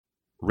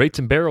Rates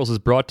and Barrels is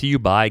brought to you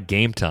by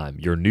Game Time,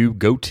 your new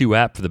go-to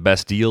app for the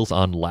best deals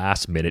on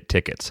last-minute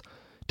tickets.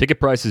 Ticket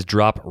prices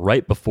drop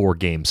right before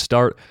games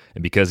start,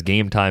 and because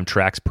Game Time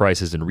tracks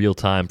prices in real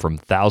time from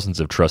thousands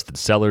of trusted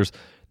sellers,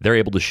 they're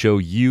able to show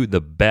you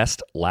the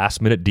best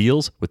last-minute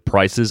deals with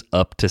prices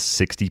up to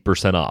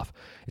 60% off.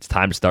 It's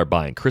time to start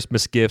buying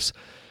Christmas gifts.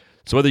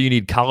 So whether you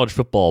need college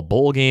football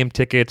bowl game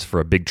tickets for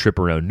a big trip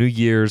around New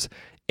Year's,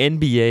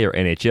 NBA or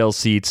NHL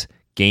seats,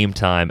 Game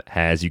Time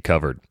has you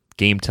covered.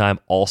 Game Time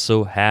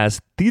also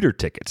has theater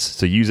tickets,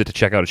 so use it to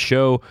check out a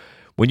show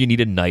when you need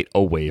a night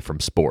away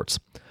from sports.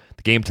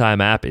 The Game Time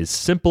app is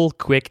simple,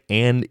 quick,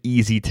 and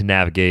easy to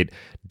navigate.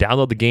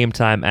 Download the Game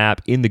Time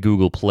app in the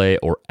Google Play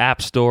or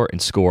App Store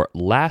and score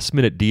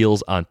last-minute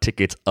deals on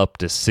tickets up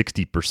to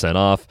 60%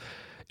 off.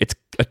 It's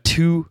a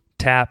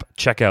two-tap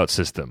checkout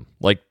system.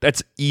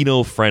 That's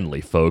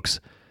Eno-friendly, folks.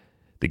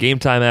 The Game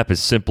Time app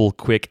is simple,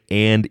 quick,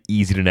 and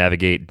easy to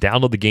navigate.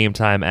 Download the Game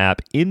Time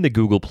app in the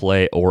Google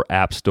Play or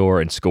App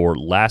Store and score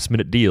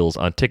last-minute deals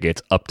on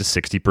tickets up to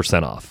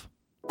 60% off.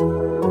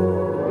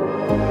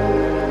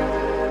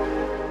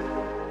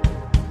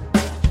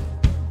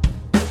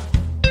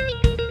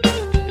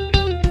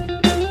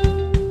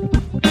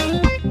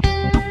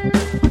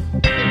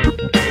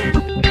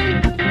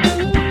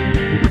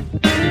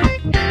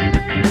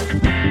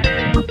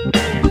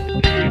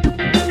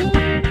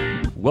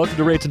 Welcome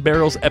to Rates and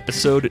Barrels,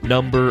 episode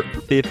number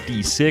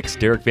 56.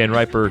 Derek Van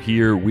Riper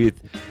here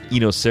with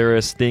Eno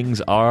Saris.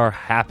 Things are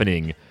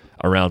happening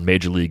around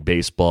Major League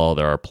Baseball.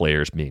 There are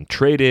players being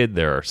traded.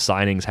 There are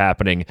signings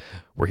happening.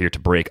 We're here to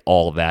break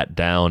all that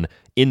down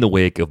in the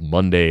wake of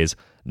Monday's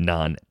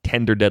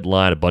non-tender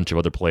deadline. A bunch of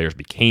other players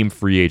became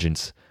free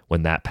agents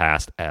when that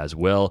passed as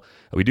well.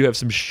 We do have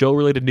some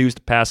show-related news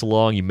to pass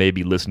along. You may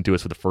be listening to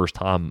us for the first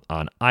time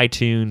on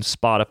iTunes,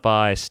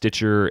 Spotify,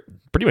 Stitcher,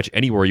 pretty much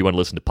anywhere you want to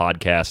listen to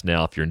podcasts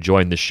now. If you're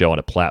enjoying this show on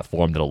a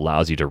platform that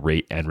allows you to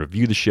rate and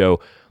review the show,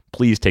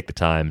 please take the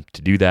time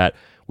to do that.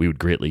 We would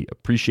greatly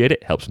appreciate it.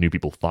 It helps new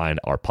people find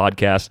our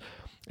podcast.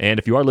 And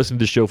if you are listening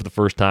to the show for the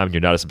first time and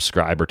you're not a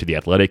subscriber to The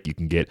Athletic, you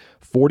can get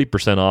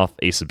 40% off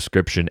a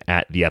subscription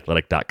at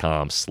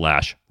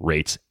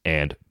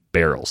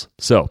theathletic.com/rates-and-barrels.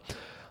 So,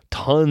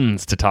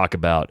 tons to talk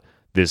about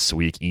this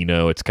week,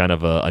 Eno. It's kind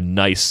of a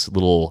nice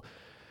little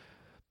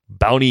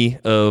bounty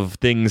of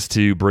things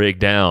to break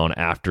down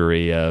after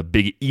a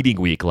big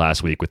eating week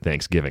last week with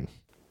Thanksgiving.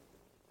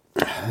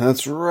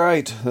 That's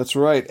right.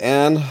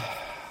 And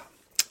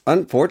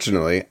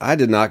unfortunately, I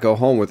did not go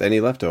home with any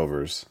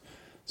leftovers.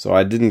 So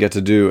I didn't get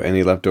to do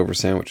any leftover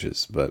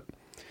sandwiches. But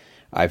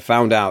I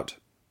found out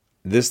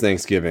this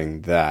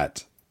Thanksgiving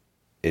that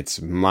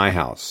it's my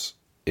house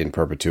in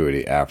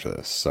perpetuity after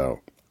this.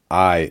 So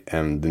I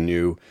am the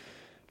new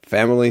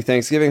family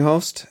Thanksgiving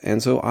host,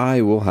 and so I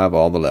will have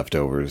all the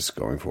leftovers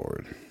going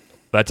forward.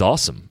 That's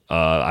awesome.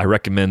 I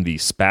recommend the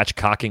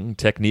spatchcocking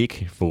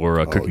technique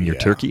for cooking your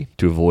turkey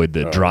to avoid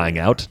the drying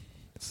out.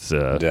 It's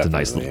a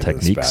nice little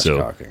technique,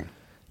 so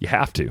you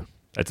have to.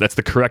 That's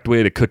the correct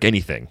way to cook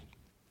anything.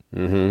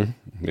 Mm-hmm.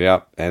 Yeah,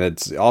 and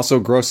it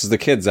also grosses the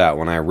kids out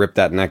when I rip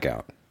that neck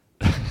out.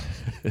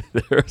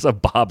 There's a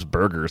Bob's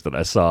Burgers that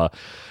I saw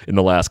in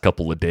the last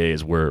couple of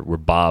days where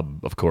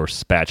Bob, of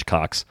course,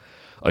 spatchcocks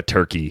a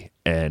turkey,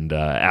 and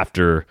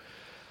after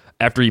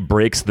he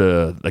breaks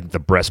the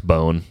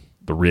breastbone,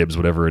 the ribs,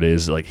 whatever it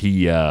is,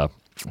 he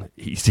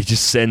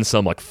just sends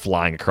some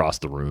flying across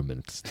the room, and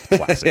it's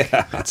classic.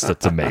 Yeah.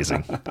 It's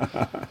amazing.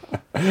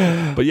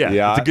 But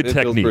yeah, it's a good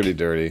technique.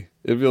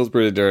 It feels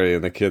pretty dirty.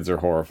 And the kids are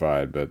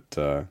horrified, but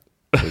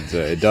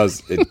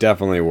it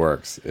definitely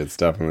works. It's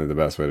definitely the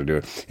best way to do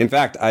it. In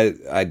fact,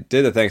 I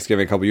did a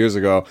Thanksgiving a couple years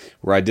ago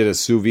where I did a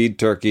sous vide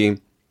turkey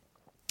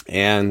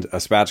and a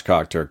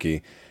spatchcock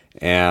turkey,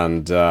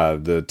 and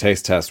the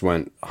taste test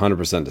went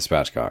 100% to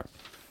spatchcock.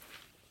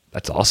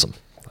 That's awesome.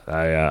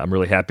 I'm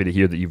really happy to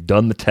hear that you've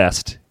done the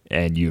test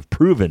and you've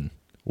proven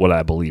what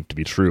I believe to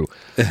be true.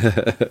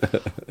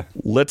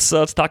 Let's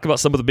talk about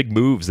some of the big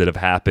moves that have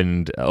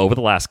happened over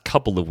the last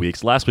couple of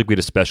weeks. Last week we had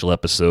a special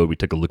episode. We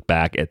took a look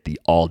back at the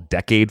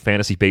all-decade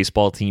fantasy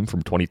baseball team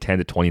from 2010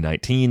 to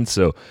 2019.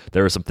 So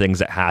there are some things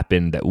that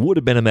happened that would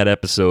have been in that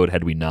episode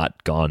had we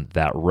not gone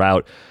that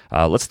route.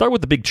 Let's start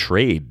with the big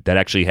trade that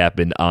actually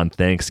happened on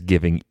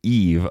Thanksgiving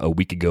Eve a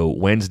week ago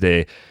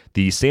Wednesday.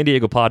 The San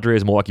Diego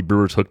Padres and Milwaukee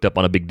Brewers hooked up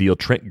on a big deal.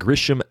 Trent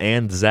Grisham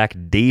and Zach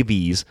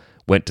Davies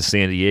went to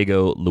San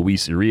Diego.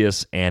 Luis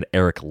Urias and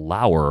Eric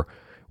Lauer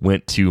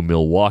went to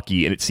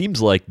Milwaukee. And it seems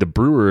like the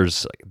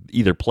Brewers,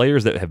 either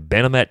players that have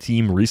been on that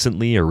team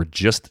recently or were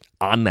just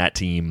on that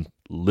team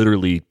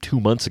literally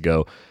 2 months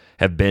ago,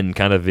 have been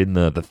kind of in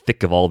the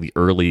thick of all the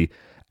early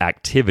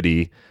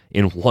activity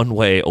in one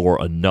way or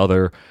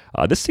another.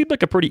 This seemed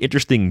like a pretty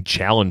interesting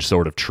challenge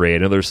sort of trade.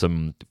 I know there's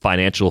some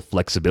financial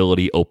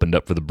flexibility opened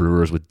up for the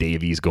Brewers with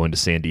Davies going to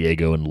San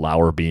Diego and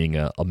Lauer being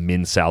a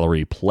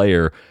min-salary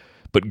player.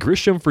 But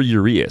Grisham for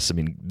Urias, I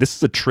mean, this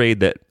is a trade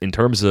that in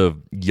terms of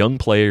young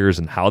players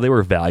and how they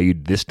were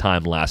valued this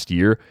time last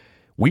year,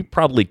 we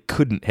probably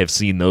couldn't have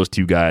seen those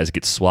two guys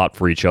get swapped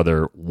for each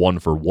other one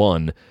for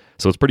one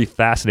So it's pretty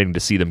fascinating to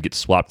see them get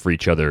swapped for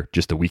each other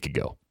just a week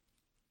ago.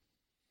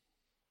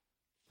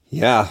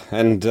 Yeah,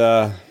 and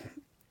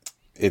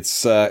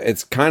it's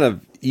kind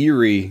of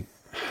eerie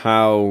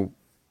how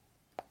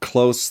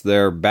close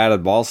their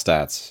batted ball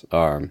stats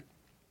are.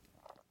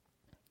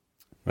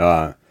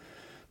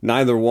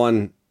 Neither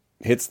one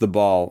hits the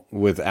ball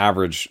with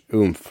average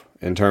oomph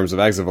in terms of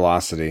exit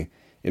velocity.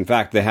 In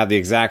fact, they have the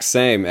exact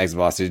same exit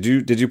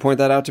velocity. Did you point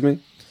that out to me?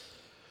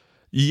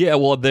 Yeah,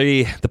 well,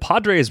 the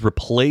Padres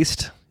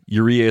replaced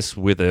Urias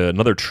with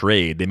another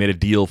trade. They made a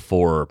deal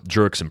for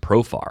Jurickson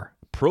Profar.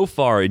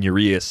 Profar and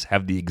Urias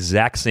have the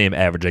exact same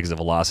average exit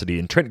velocity,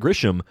 and Trent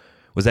Grisham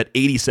was at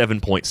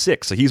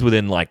 87.6, so he's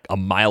within like a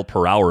mile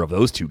per hour of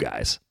those two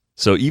guys.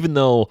 So even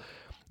though,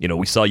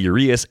 we saw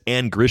Urias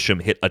and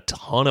Grisham hit a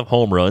ton of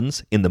home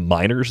runs in the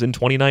minors in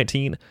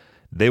 2019,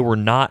 they were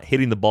not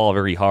hitting the ball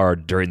very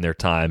hard during their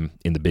time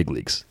in the big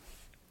leagues.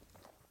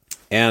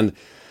 And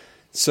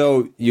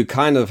so you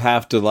kind of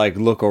have to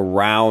look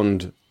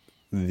around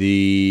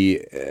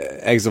the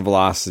exit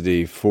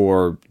velocity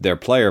for their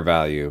player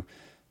value.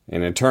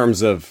 And in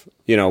terms of,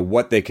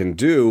 what they can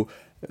do,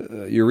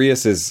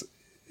 Urias is,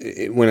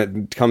 when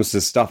it comes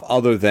to stuff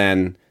other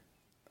than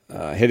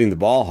hitting the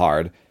ball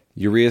hard,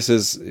 Urias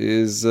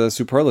is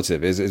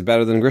superlative, is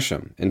better than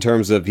Grisham. In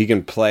terms of he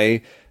can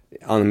play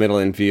on the middle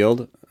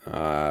infield.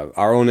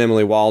 Our own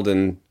Emily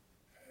Walden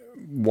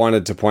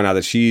wanted to point out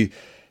that she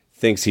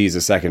thinks he's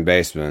a second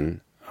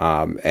baseman.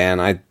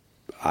 And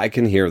I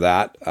can hear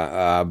that.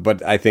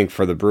 But I think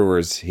for the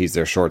Brewers, he's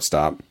their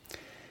shortstop.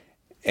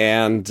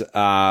 And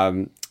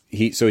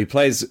he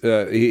plays,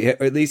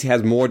 at least he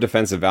has more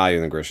defensive value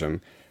than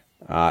Grisham.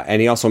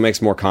 And he also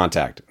makes more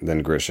contact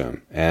than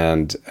Grisham.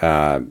 And,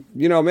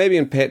 maybe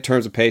in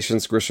terms of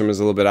patience, Grisham is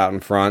a little bit out in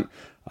front.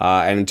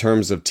 And in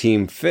terms of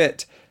team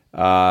fit,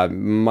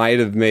 might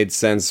have made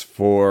sense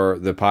for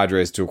the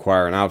Padres to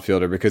acquire an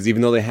outfielder, because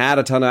even though they had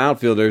a ton of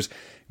outfielders,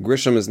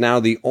 Grisham is now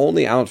the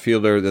only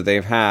outfielder that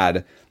they've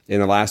had in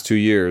the last 2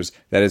 years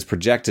that is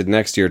projected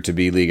next year to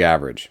be league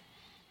average.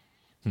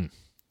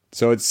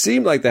 So it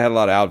seemed like they had a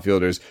lot of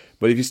outfielders,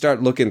 but if you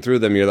start looking through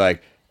them, you're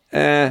like,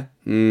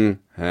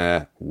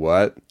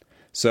 what?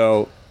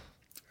 So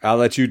I'll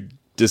let you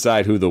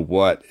decide who the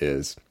what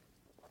is.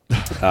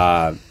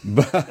 But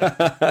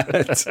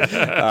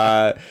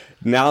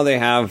now they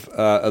have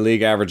a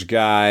league average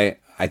guy.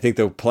 I think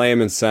they'll play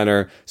him in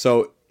center.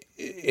 So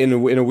in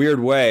a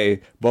weird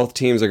way, both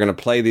teams are going to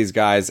play these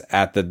guys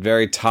at the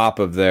very top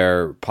of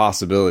their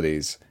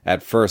possibilities,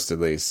 at first at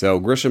least. So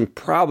Grisham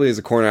probably is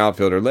a corner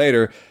outfielder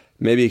later.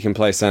 Maybe he can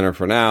play center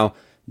for now.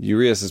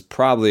 Urias is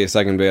probably a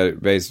second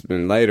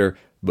baseman later,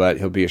 but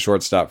he'll be a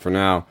shortstop for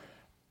now.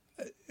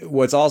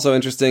 What's also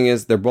interesting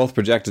is they're both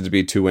projected to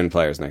be 2-win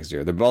players next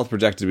year. They're both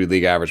projected to be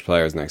league average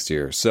players next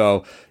year.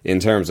 So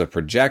in terms of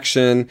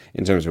projection,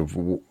 in terms of,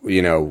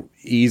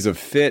 ease of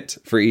fit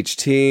for each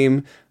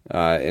team,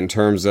 in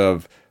terms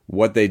of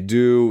what they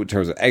do, in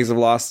terms of exit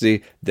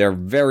velocity, they're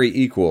very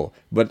equal.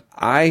 But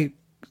I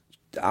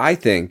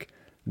think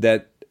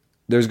that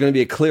there's going to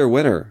be a clear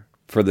winner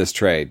for this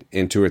trade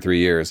in 2 or 3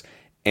 years.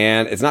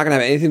 And it's not going to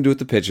have anything to do with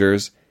the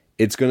pitchers.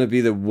 It's going to be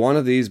that one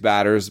of these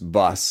batters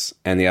busts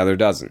and the other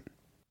doesn't.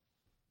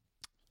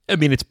 I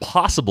mean, it's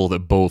possible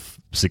that both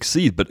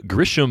succeed, but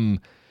Grisham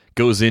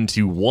goes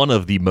into one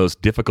of the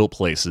most difficult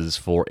places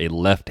for a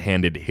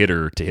left-handed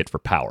hitter to hit for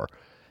power.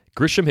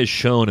 Grisham has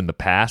shown in the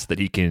past that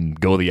he can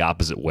go the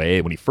opposite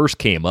way. When he first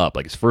came up,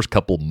 his first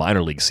couple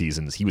minor league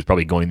seasons, he was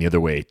probably going the other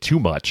way too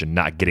much and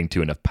not getting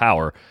to enough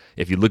power.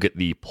 If you look at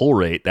the pull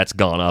rate, that's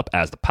gone up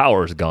as the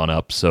power has gone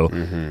up. So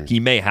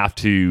he may have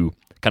to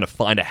kind of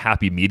find a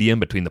happy medium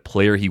between the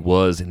player he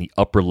was in the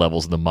upper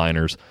levels of the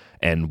minors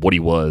and what he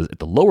was at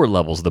the lower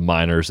levels of the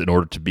minors in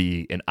order to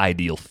be an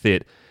ideal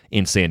fit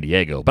in San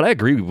Diego. But I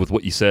agree with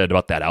what you said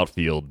about that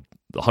outfield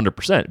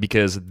 100%,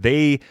 because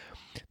they've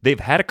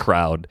had a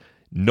crowd.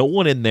 No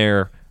one in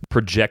there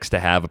projects to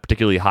have a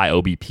particularly high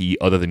OBP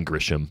other than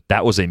Grisham.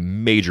 That was a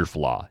major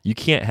flaw. You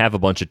can't have a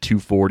bunch of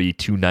 240,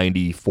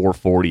 290,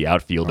 440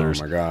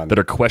 outfielders that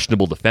are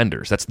questionable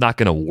defenders. That's not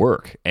going to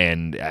work.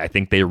 And I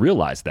think they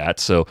realize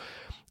that. So,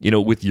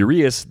 with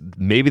Urias,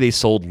 maybe they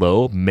sold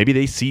low. Maybe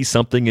they see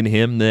something in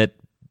him that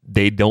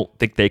they don't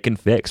think they can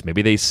fix.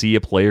 Maybe they see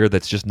a player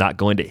that's just not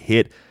going to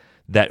hit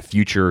that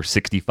future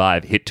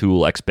 65 hit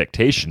tool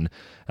expectation.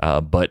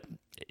 But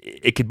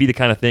it could be the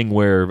kind of thing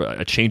where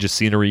a change of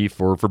scenery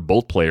for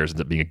both players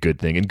ends up being a good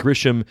thing. And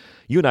Grisham,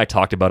 you and I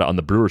talked about it on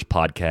the Brewers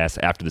podcast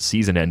after the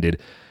season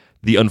ended.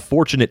 The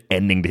unfortunate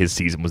ending to his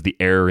season was the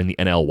error in the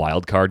NL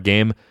wildcard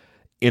game.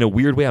 In a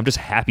weird way, I'm just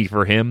happy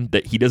for him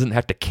that he doesn't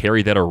have to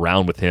carry that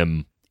around with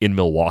him in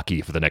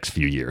Milwaukee for the next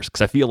few years,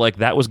 because I feel like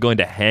that was going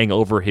to hang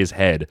over his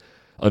head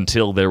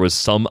until there was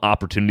some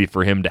opportunity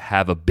for him to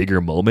have a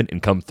bigger moment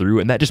and come through,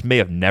 and that just may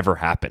have never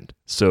happened.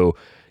 So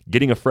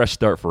getting a fresh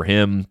start for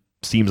him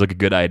seems like a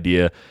good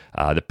idea.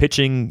 The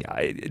pitching,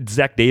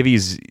 Zach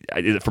Davies,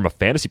 from a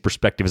fantasy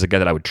perspective, is a guy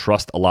that I would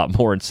trust a lot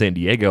more in San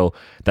Diego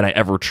than I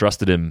ever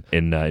trusted him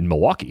in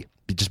Milwaukee,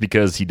 just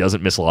because he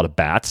doesn't miss a lot of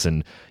bats,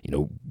 and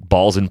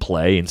balls in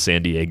play in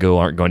San Diego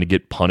aren't going to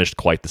get punished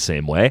quite the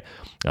same way.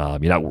 You're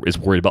not as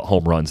worried about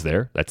home runs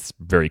there. That's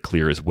very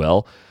clear as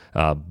well.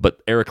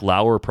 But Eric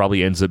Lauer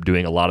probably ends up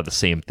doing a lot of the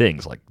same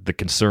things. Like the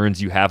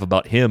concerns you have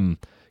about him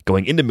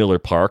going into Miller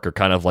Park are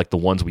kind of like the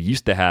ones we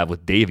used to have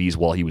with Davies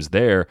while he was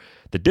there.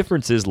 The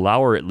difference is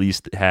Lauer at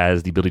least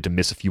has the ability to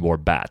miss a few more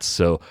bats.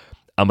 So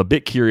I'm a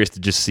bit curious to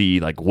just see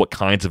like what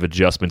kinds of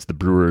adjustments the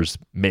Brewers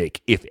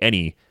make, if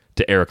any,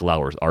 to Eric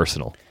Lauer's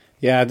arsenal.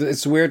 Yeah,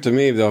 it's weird to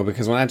me though,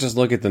 because when I just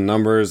look at the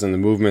numbers and the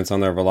movements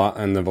on their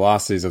and the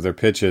velocities of their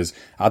pitches,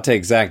 I'll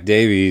take Zach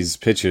Davies'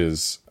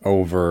 pitches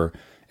over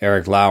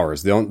Eric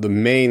Lauer's. The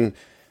main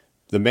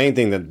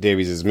thing that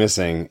Davies is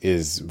missing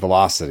is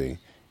velocity,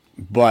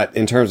 but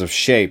in terms of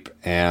shape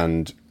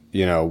and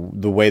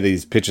the way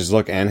these pitches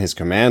look and his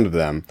command of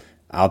them,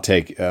 I'll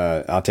take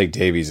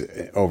Davies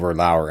over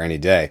Lauer any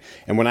day.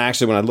 And when I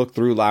look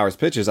through Lauer's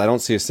pitches, I don't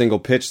see a single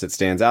pitch that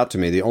stands out to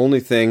me. The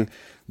only thing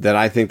that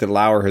I think that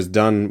Lauer has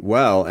done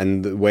well,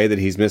 and the way that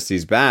he's missed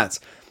these bats,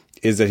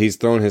 is that he's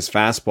thrown his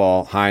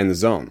fastball high in the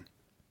zone,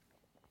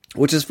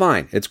 which is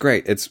fine. It's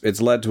great.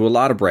 It's led to a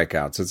lot of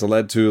breakouts. It's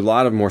led to a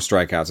lot of more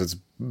strikeouts. It's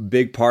a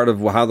big part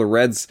of how the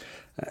Reds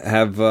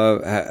have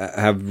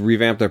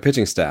revamped their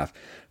pitching staff.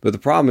 But the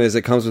problem is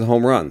it comes with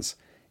home runs,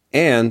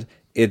 and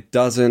it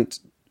doesn't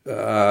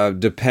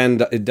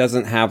depend. It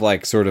doesn't have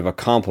like sort of a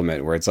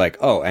complement where it's like,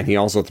 oh, and he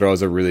also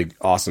throws a really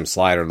awesome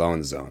slider low in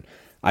the zone.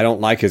 I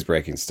don't like his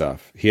breaking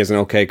stuff. He has an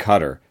okay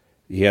cutter.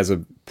 He has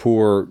a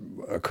poor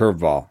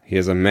curveball. He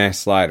has a meh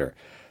slider.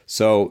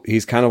 So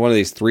he's kind of one of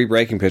these three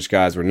breaking pitch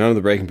guys where none of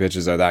the breaking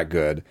pitches are that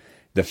good.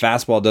 The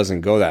fastball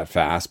doesn't go that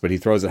fast, but he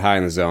throws it high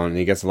in the zone, and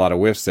he gets a lot of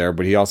whiffs there,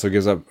 but he also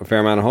gives up a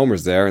fair amount of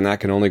homers there, and that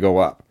can only go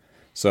up.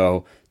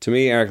 So to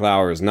me, Eric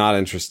Lauer is not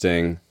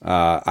interesting.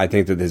 I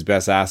think that his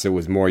best asset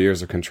was more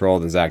years of control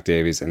than Zach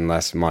Davies and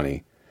less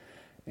money.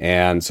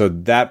 And so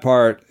that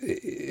part,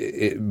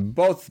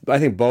 I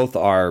think both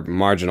are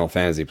marginal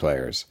fantasy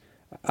players.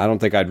 I don't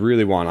think I'd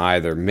really want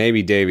either.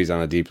 Maybe Davies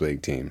on a deep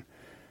league team.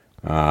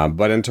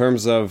 But in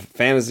terms of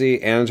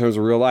fantasy and in terms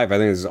of real life, I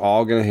think this is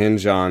all going to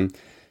hinge on,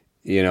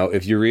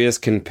 if Urias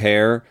can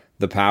pair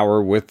the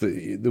power with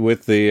the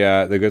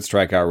good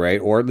strikeout rate,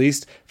 or at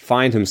least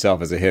find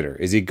himself as a hitter.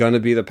 Is he going to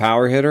be the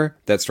power hitter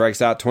that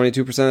strikes out 22%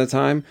 of the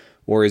time,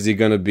 or is he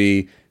going to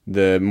be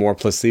the more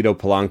Placido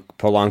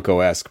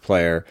Polanco-esque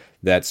player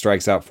that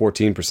strikes out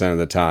 14% of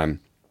the time,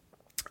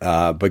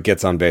 but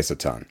gets on base a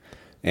ton,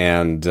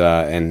 and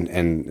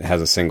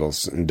has a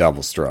singles and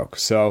double stroke?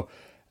 So,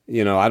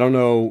 I don't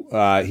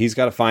know. He's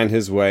got to find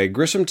his way.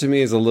 Grisham to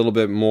me is a little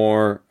bit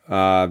more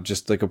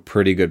just like a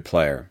pretty good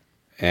player,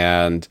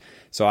 and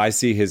so I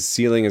see his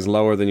ceiling is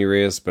lower than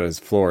Urias, but his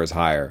floor is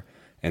higher,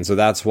 and so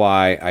that's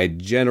why I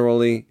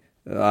generally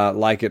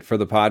like it for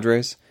the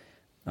Padres.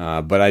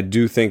 But I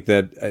do think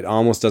that it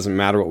almost doesn't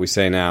matter what we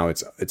say now.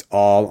 It's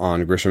all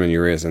on Grisham and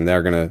Urias, and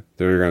they're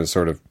gonna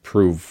sort of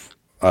prove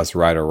us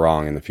right or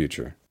wrong in the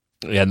future.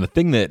 Yeah, and the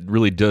thing that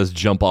really does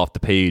jump off the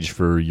page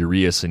for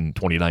Urias in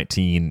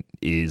 2019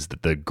 is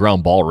that the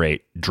ground ball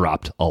rate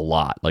dropped a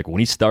lot. Like when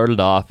he started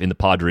off in the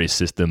Padres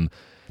system,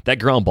 that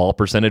ground ball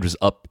percentage was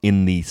up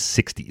in the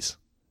 60s.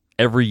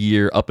 Every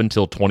year up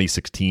until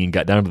 2016,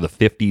 got down to the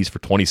 50s for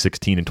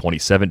 2016 and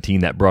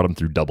 2017. That brought him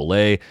through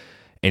Double-A.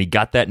 And he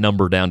got that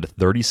number down to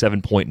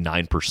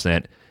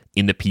 37.9%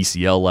 in the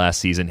PCL last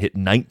season, hit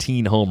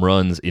 19 home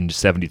runs in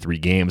 73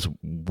 games.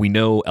 We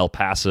know El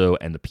Paso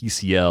and the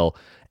PCL,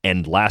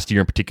 and last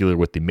year in particular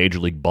with the Major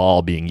League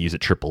Ball being used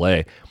at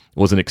AAA,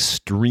 was an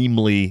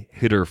extremely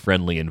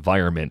hitter-friendly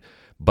environment.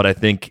 But I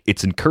think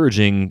it's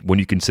encouraging when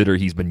you consider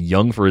he's been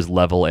young for his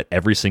level at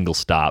every single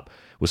stop,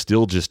 was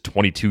still just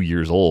 22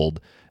 years old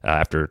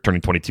after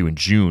turning 22 in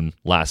June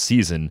last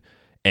season,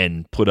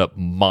 and put up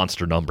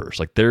monster numbers.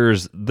 Like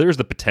there's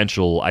the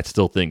potential, I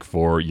still think,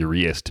 for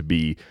Urias to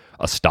be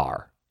a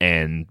star.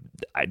 And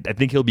I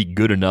think he'll be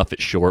good enough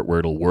at short where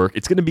it'll work.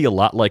 It's going to be a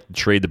lot like the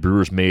trade the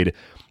Brewers made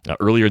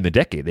earlier in the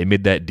decade. They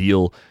made that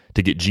deal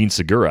to get Gene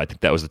Segura. I think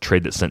that was the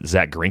trade that sent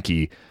Zach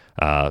Greinke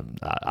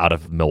out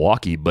of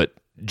Milwaukee. But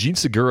Gene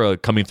Segura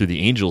coming through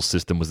the Angels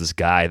system was this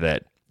guy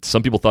that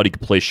some people thought he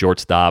could play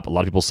shortstop. A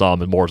lot of people saw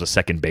him more as a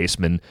second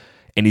baseman.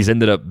 And he's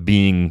ended up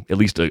being at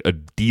least a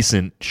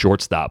decent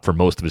shortstop for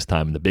most of his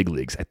time in the big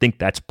leagues. I think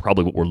that's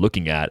probably what we're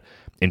looking at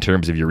in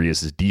terms of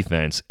Urias'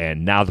 defense.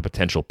 And now the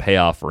potential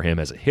payoff for him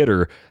as a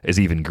hitter is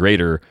even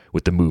greater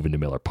with the move into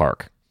Miller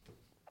Park.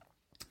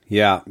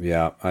 Yeah.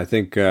 I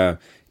think in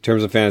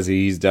terms of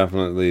fantasy, he's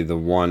definitely the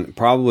one.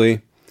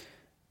 Probably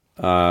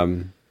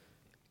going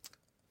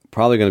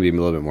to be a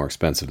little bit more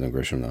expensive than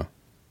Grisham, though.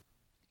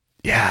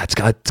 Yeah, it's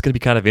going to be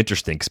kind of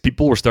interesting because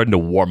people were starting to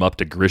warm up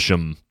to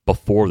Grisham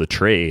before the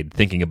trade,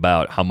 thinking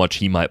about how much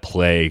he might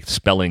play,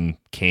 spelling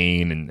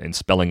Kane and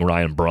spelling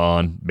Ryan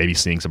Braun, maybe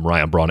seeing some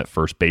Ryan Braun at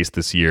first base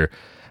this year.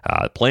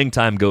 Playing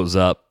time goes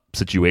up,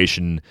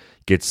 situation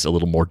gets a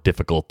little more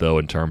difficult, though,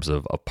 in terms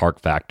of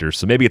park factors.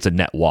 So maybe it's a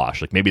net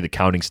wash. Like maybe the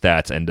counting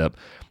stats end up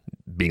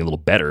being a little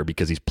better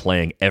because he's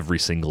playing every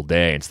single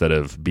day instead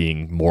of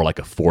being more like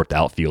a fourth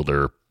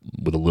outfielder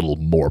with a little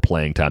more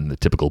playing time than the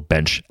typical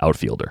bench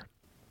outfielder.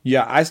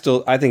 Yeah, I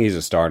think he's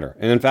a starter.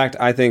 And in fact,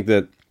 I think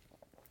that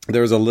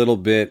there's a little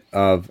bit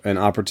of an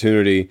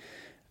opportunity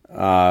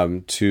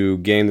to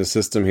game the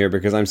system here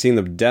because I'm seeing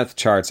the depth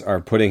charts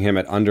are putting him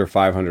at under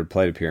 500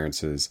 plate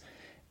appearances.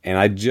 And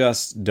I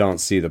just don't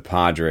see the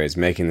Padres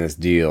making this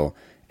deal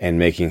and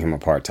making him a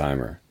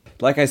part-timer.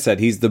 Like I said,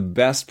 he's the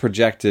best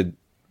projected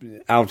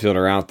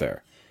outfielder out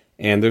there.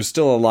 And there's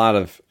still a lot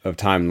of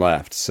time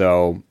left.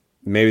 So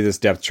maybe this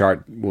depth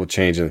chart will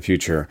change in the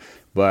future.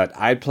 But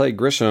I'd play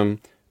Grisham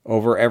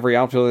over every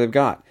outfielder they've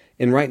got.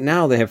 And right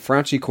now they have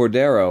Franchy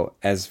Cordero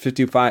as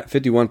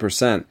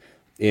 51%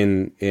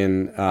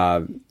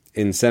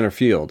 in center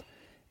field.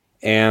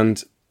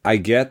 And I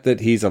get that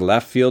he's a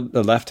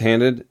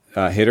left-handed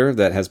hitter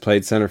that has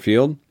played center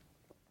field,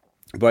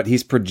 but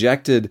he's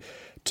projected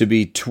to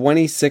be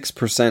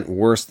 26%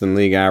 worse than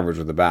league average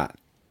with the bat.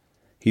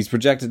 He's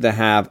projected to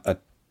have a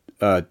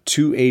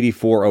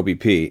 284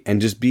 OBP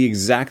and just be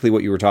exactly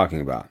what you were talking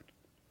about.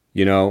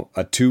 You know,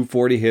 a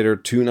 240 hitter,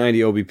 290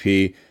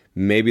 OBP,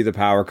 maybe the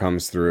power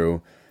comes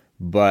through,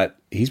 but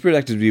he's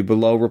projected to be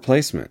below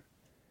replacement.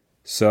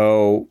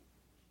 So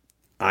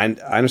I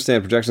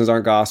understand projections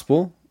aren't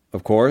gospel,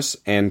 of course,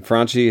 and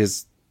Franchy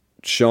has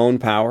shown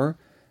power,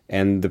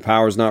 and the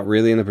power is not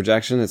really in the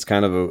projection. It's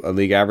kind of a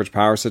league average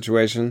power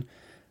situation.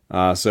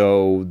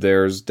 So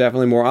there's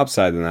definitely more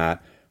upside than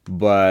that.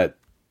 But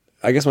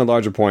I guess my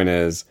larger point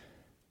is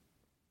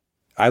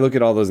I look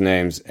at all those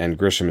names, and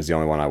Grisham is the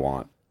only one I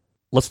want.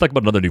 Let's talk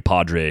about another new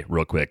Padre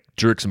real quick.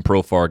 Jurickson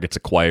Profar gets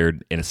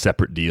acquired in a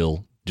separate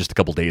deal just a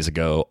couple days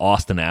ago.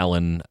 Austin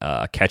Allen,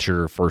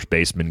 catcher, first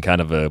baseman,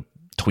 kind of a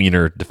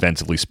tweener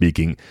defensively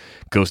speaking,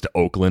 goes to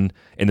Oakland.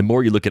 And the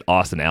more you look at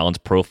Austin Allen's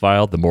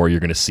profile, the more you're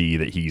going to see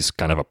that he's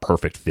kind of a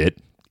perfect fit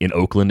in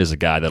Oakland as a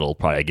guy that'll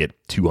probably get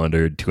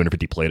 200,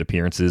 250 plate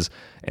appearances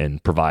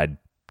and provide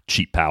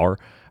cheap power.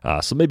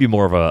 So maybe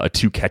more of a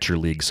two-catcher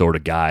league sort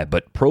of guy.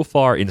 But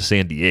Profar in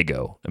San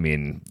Diego, I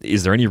mean,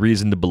 is there any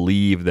reason to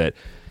believe that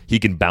he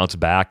can bounce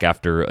back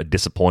after a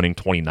disappointing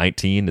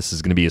 2019? This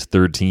is going to be his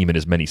third team in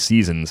as many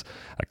seasons.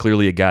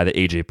 Clearly a guy that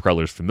A.J.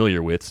 Preller's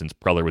familiar with since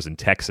Preller was in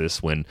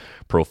Texas when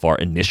Profar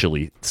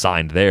initially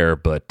signed there.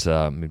 But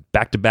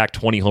back-to-back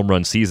 20 home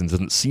run seasons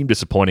doesn't seem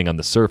disappointing on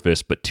the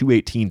surface, but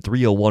 218,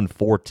 301,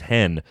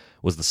 410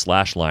 was the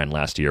slash line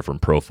last year from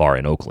Profar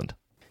in Oakland.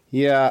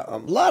 Yeah, a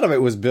lot of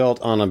it was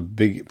built on a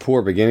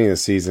poor beginning of the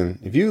season.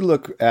 If you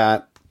look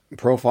at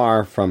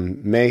Profar from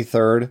May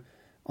 3rd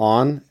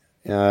on,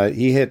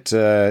 he hit,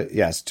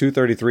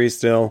 233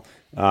 still,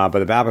 but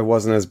the BABIP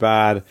wasn't as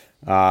bad,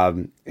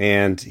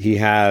 and he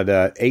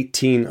had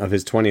 18 of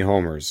his 20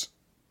 homers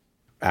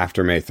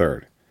after May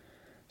 3rd.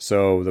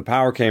 So the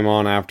power came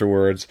on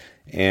afterwards,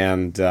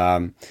 and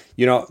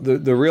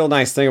the real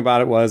nice thing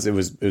about it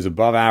was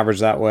above average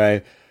that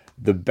way.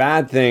 The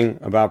bad thing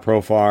about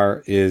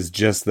Profar is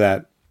just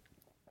that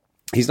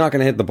he's not going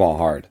to hit the ball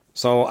hard.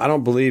 So I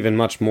don't believe in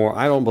much more.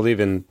 I don't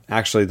believe in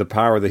actually the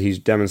power that he's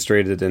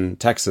demonstrated in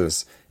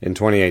Texas in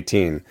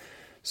 2018.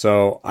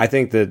 So I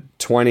think that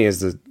 20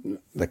 is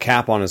the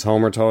cap on his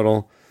homer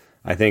total.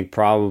 I think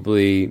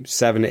probably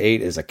 7 to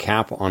 8 is a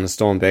cap on his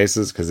stolen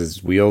bases because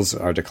his wheels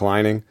are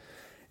declining.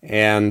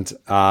 And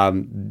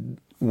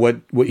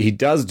what he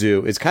does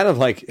do is kind of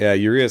like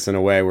Urias in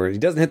a way where he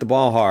doesn't hit the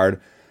ball hard,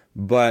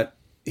 but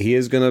he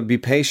is going to be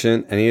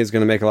patient and he is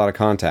going to make a lot of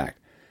contact.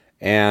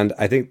 And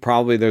I think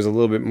probably there's a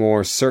little bit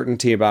more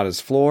certainty about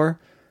his floor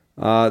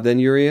than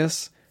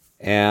Urias.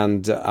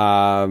 And,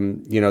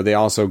 they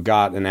also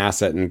got an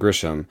asset in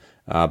Grisham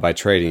by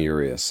trading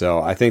Urias.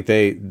 So I think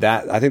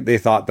they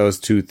thought those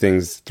two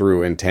things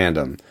through in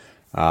tandem,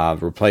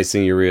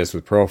 replacing Urias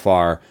with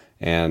Profar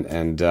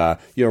and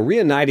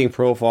reuniting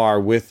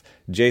Profar with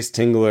Jace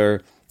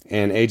Tingler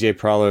and A.J.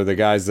 Preller, the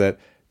guys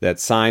that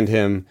signed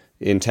him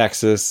in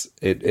Texas.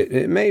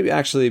 It may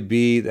actually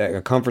be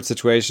a comfort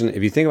situation.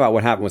 If you think about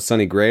what happened with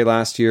Sonny Gray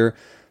last year,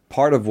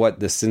 part of what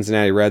the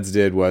Cincinnati Reds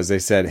did was they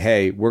said,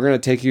 hey, we're going to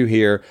take you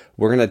here.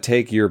 We're going to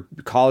take your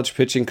college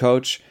pitching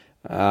coach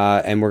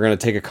and we're going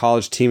to take a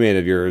college teammate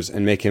of yours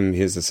and make him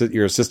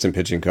your assistant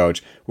pitching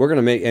coach. We're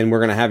going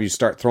to have you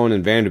start throwing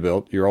in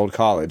Vanderbilt, your old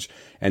college.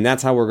 And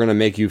that's how we're going to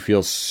make you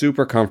feel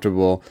super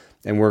comfortable.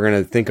 And we're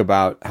going to think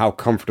about how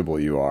comfortable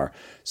you are.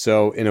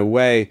 So in a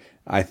way,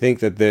 I think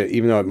that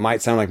even though it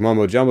might sound like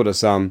mumbo jumbo to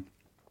some,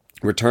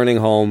 returning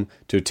home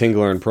to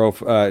Tingler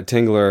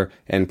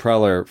and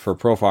Preller for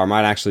Profar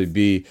might actually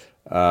be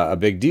a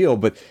big deal.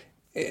 But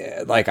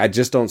I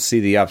just don't see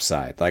the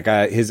upside.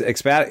 His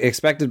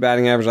expected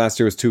batting average last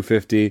year was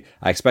 250.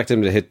 I expect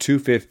him to hit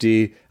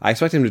 250. I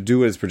expect him to do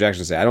what his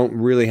projections say. I don't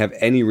really have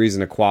any reason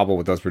to quabble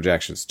with those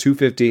projections.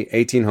 250,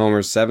 18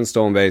 homers, 7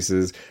 stolen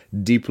bases,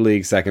 deep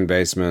league second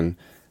baseman,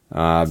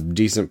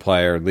 decent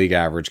player, league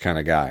average kind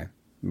of guy.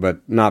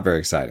 But not very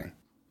exciting.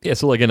 Yeah,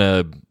 so like in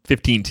a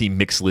 15-team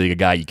mixed league, a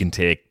guy you can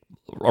take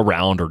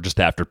around or just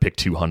after pick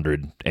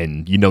 200,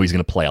 and you know he's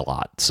going to play a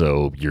lot,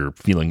 so you're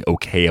feeling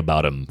okay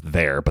about him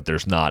there, but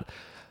there's not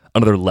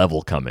another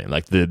level coming.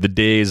 Like the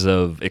days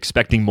of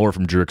expecting more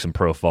from Jurickson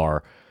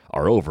Profar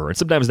are over. And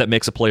sometimes that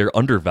makes a player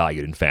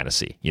undervalued in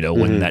fantasy.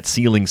 When that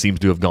ceiling seems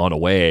to have gone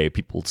away,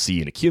 people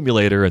see an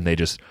accumulator and they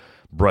just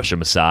brush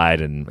him aside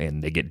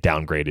and they get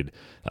downgraded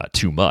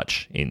too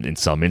much in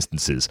some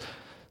instances.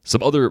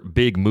 Some other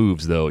big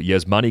moves, though.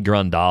 Yasmani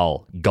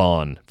Grandal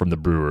gone from the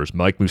Brewers.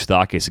 Mike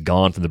Moustakas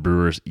gone from the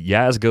Brewers.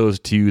 Yaz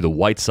goes to the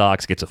White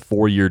Sox, gets a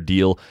 4-year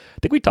deal. I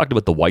think we talked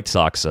about the White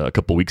Sox a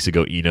couple weeks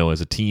ago, as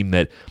a team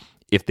that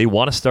if they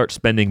want to start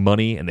spending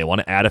money and they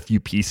want to add a few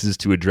pieces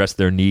to address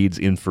their needs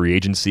in free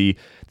agency,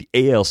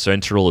 the AL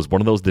Central is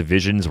one of those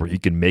divisions where you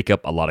can make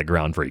up a lot of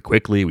ground very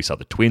quickly. We saw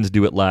the Twins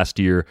do it last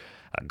year.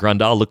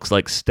 Grandal looks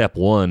like step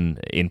one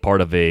in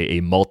part of a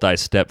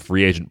multi-step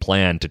free agent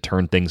plan to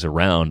turn things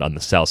around on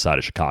the south side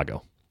of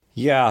Chicago.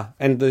 Yeah,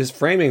 and his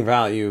framing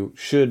value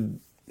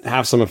should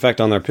have some effect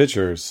on their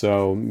pitchers,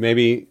 so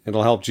maybe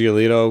it'll help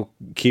Giolito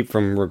keep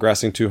from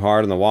regressing too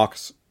hard in the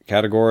walks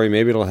category.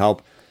 Maybe it'll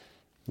help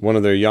one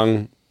of their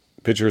young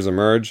pitchers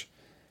emerge.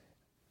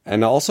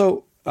 And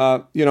also,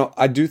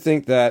 I do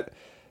think that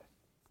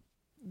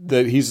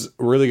he's a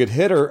really good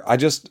hitter.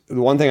 The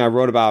one thing I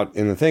wrote about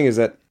in the thing is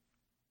that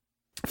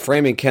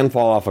framing can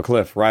fall off a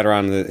cliff right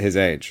around his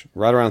age.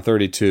 Right around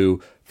 32,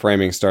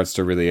 framing starts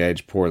to really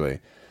age poorly.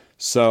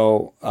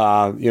 So,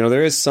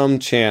 there is some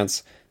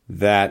chance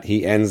that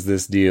he ends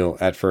this deal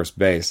at first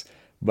base.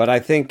 But I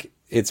think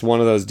it's one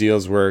of those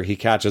deals where he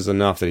catches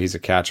enough that he's a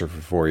catcher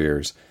for 4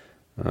 years.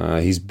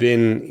 He's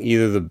been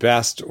either the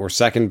best or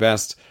second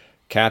best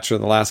catcher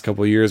the last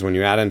couple of years. When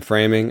you add in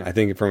framing, I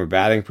think from a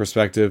batting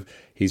perspective,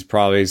 he's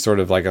probably sort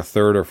of like a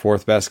third or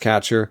fourth best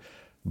catcher.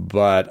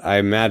 But I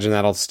imagine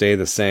that'll stay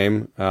the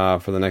same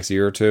for the next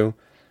year or two.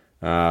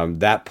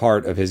 That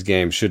part of his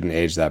game shouldn't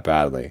age that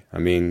badly. I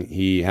mean,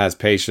 he has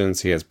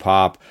patience, he has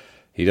pop,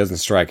 he doesn't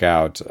strike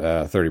out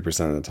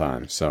 30% of the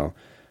time. So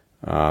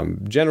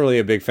generally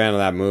a big fan of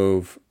that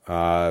move,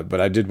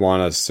 but I did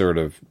want to sort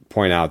of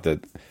point out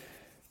that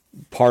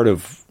part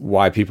of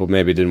why people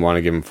maybe didn't want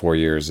to give him 4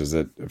 years is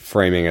that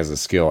framing as a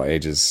skill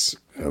ages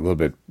a little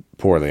bit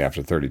poorly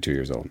after 32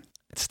 years old.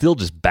 It still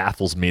just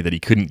baffles me that he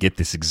couldn't get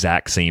this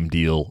exact same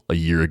deal a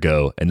year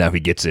ago, and now he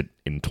gets it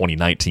in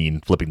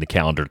 2019, flipping the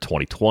calendar to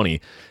 2020.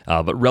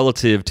 But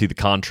relative to the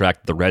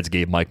contract the Reds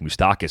gave Mike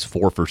Moustakas,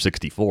 4 for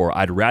 $64,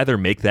 I'd rather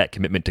make that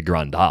commitment to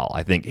Grandal.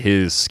 I think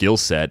his skill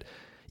set,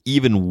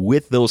 even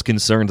with those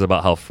concerns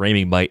about how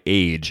framing might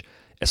age,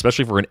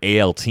 especially for an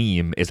AL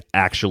team, is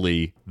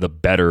actually the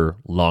better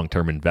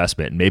long-term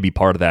investment. And maybe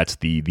part of that's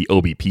the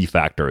OBP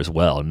factor as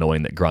well,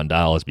 knowing that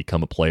Grandal has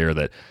become a player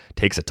that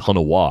takes a ton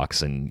of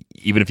walks. And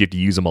even if you have to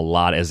use him a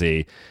lot as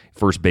a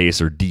first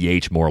base or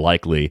DH more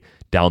likely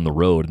down the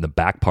road in the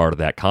back part of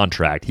that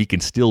contract, he can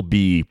still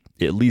be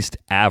at least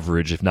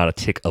average, if not a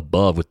tick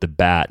above with the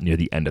bat near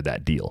the end of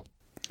that deal.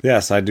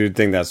 Yes, I do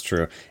think that's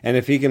true. And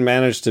if he can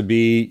manage to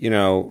be,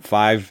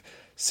 5,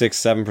 6,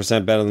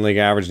 7% better than league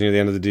average near the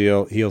end of the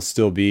deal, he'll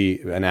still be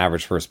an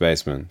average first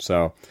baseman.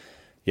 So,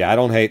 yeah, I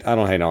don't hate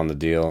on the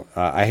deal.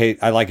 I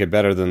like it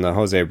better than the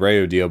Jose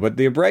Abreu deal, but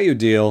the Abreu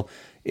deal,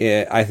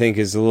 I think,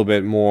 is a little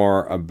bit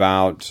more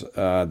about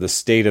the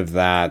state of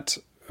that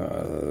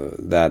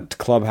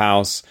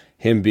clubhouse,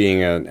 him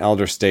being an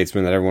elder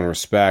statesman that everyone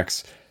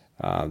respects,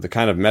 the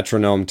kind of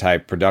metronome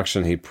type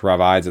production he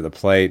provides at the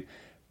plate,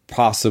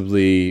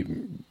 possibly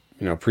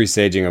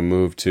presaging a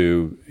move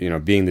to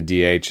being the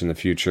DH in the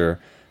future,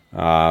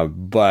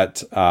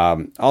 but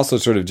also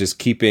sort of just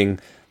keeping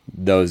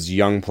those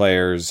young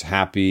players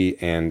happy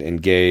and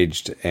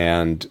engaged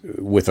and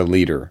with a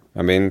leader.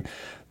 I mean,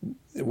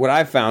 what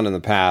I've found in the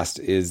past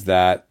is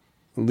that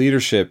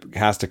leadership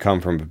has to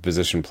come from a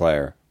position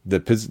player. The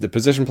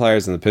position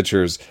players and the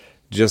pitchers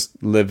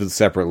just live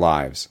separate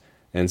lives,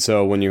 and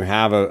so when you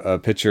have a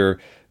pitcher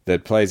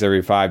that plays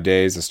every 5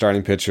 days, a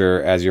starting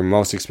pitcher as your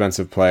most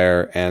expensive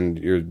player and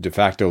your de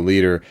facto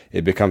leader,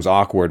 it becomes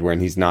awkward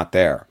when he's not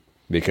there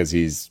because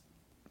he's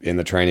in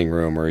the training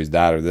room or he's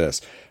that or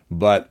this.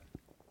 But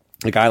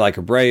a guy like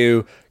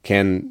Abreu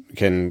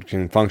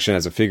can function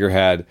as a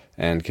figurehead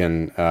and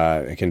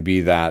can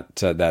be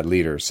that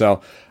leader.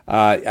 So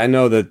I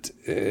know that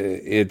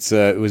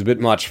it was a bit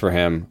much for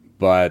him,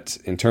 but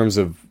in terms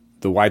of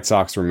the White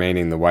Sox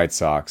remaining the White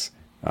Sox,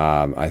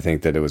 I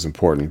think that it was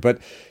important. But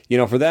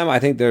for them, I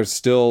think they're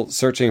still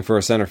searching for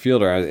a center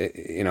fielder.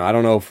 I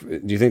don't know.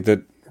 Do you think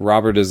that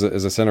Robert is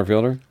a center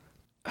fielder?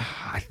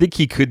 I think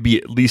he could be,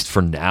 at least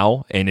for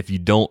now. And if you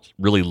don't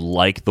really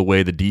like the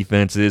way the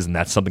defense is, and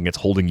that's something that's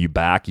holding you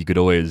back, you could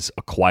always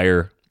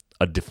acquire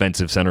a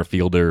defensive center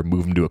fielder,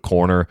 move him to a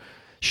corner,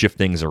 shift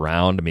things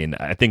around. I mean,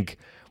 I think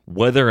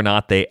whether or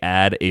not they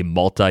add a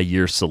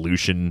multi-year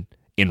solution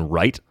in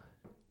right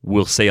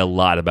will say a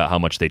lot about how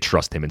much they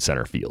trust him in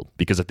center field.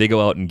 Because if they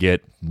go out and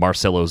get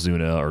Marcell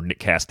Ozuna or Nick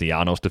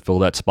Castellanos to fill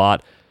that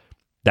spot,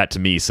 that to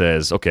me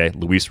says, okay,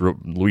 Luis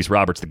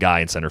Robert's the guy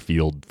in center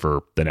field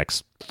for the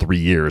next 3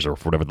 years or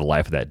for whatever the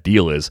life of that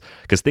deal is.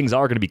 Because things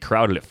are going to be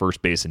crowded at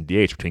first base and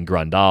DH between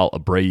Grandal,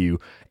 Abreu,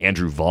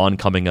 Andrew Vaughn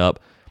coming up.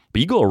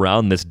 But you go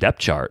around this depth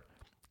chart,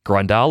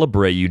 Grandal,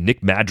 Abreu,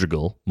 Nick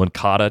Madrigal,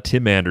 Moncada,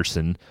 Tim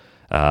Anderson,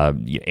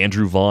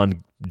 Andrew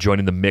Vaughn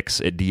joining the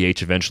mix at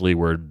DH eventually,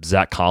 where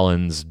Zach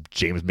Collins,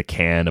 James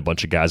McCann, a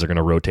bunch of guys are going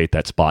to rotate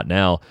that spot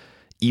now.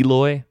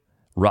 Eloy,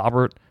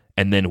 Robert,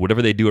 and then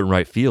whatever they do in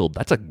right field,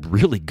 that's a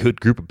really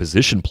good group of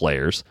position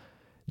players.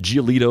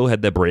 Giolito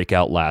had that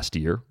breakout last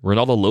year.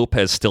 Ronaldo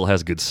Lopez still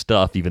has good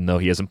stuff, even though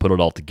he hasn't put it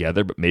all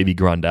together, but maybe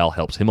Grandal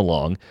helps him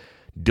along.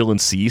 Dylan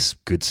Cease,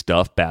 good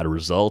stuff, bad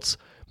results.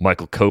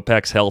 Michael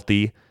Kopech's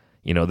healthy.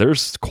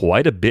 There's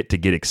quite a bit to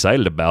get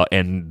excited about,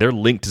 and they're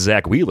linked to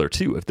Zach Wheeler,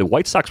 too. If the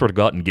White Sox were to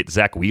go out and get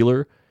Zach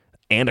Wheeler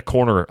and a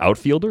corner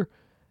outfielder,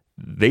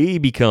 they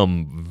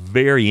become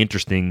very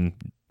interesting,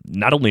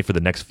 not only for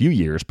the next few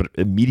years, but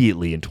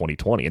immediately in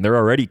 2020. And they're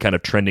already kind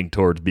of trending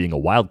towards being a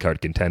wild card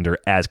contender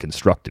as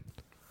constructed.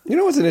 You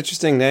know what's an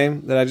interesting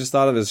name that I just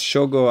thought of is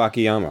Shogo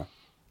Akiyama.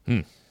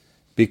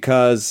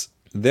 Because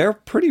they're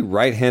pretty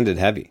right-handed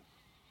heavy.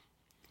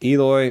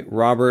 Eloy,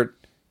 Robert,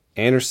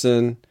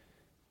 Anderson.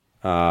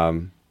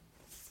 Who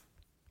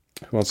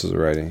else is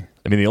righty?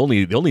 I mean, the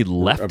only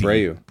lefty,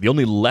 Abreu. The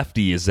only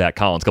lefty is Zach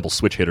Collins. A couple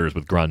switch hitters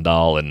with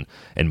Grandal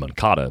and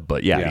Moncada,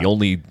 but the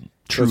only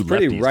true so it's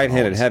pretty lefty is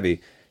right-handed Collins.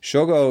 heavy.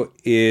 Shogo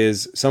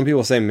is, some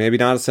people say maybe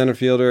not a center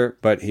fielder,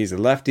 but he's a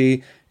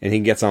lefty and he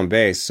gets on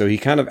base. So he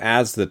kind of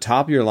adds to the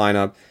top of your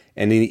lineup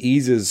and he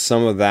eases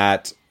some of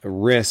that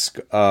risk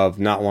of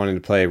not wanting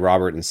to play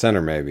Robert in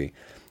center maybe.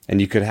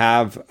 And you could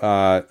have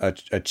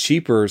a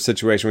cheaper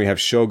situation where you have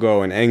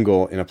Shogo and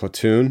Engel in a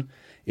platoon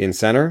in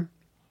center,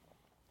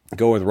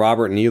 go with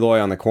Robert and Eloy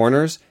on the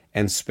corners,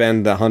 and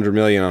spend the $100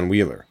 million on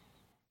Wheeler.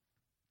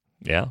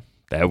 Yeah,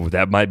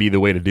 that might be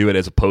the way to do it,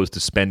 as opposed to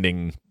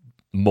spending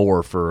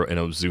more for an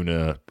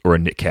Ozuna or a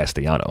Nick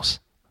Castellanos.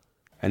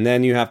 And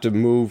then you have to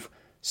move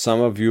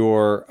some of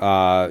your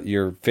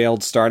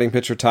failed starting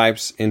pitcher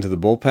types into the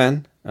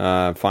bullpen.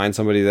 Find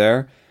somebody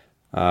there.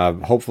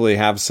 Hopefully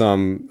have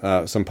some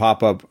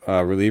pop-up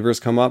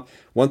relievers come up.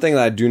 One thing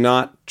that I do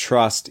not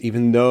trust,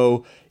 even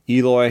though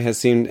Eloy has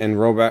seemed and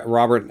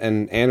Robert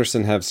and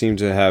Anderson have seemed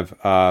to have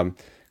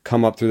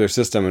come up through their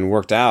system and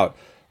worked out,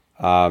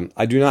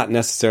 I do not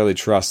necessarily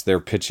trust their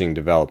pitching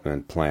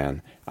development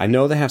plan. I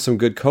know they have some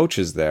good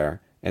coaches there,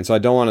 and so I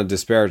don't want to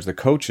disparage the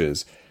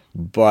coaches,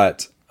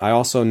 but I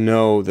also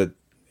know that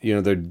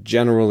they're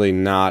generally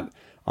not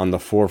on the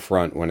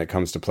forefront when it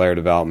comes to player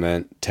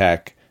development,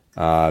 tech,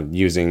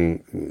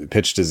 using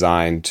pitch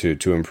design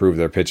to improve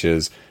their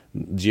pitches.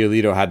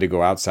 Giolito had to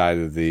go outside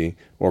of the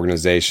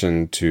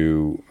organization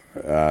to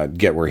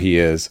get where he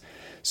is.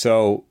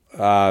 So,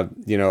 I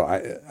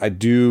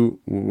do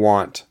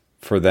want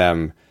for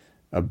them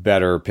a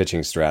better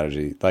pitching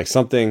strategy, like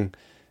something,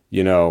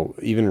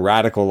 even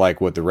radical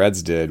like what the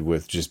Reds did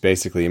with just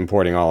basically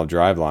importing all of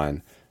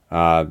Driveline.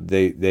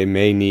 They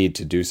may need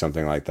to do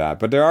something like that.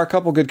 But there are a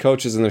couple good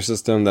coaches in their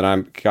system that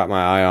I've got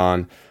my eye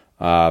on.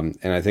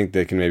 And I think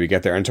they can maybe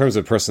get there. In terms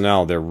of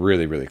personnel, they're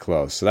really, really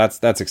close. So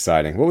that's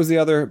exciting. What was the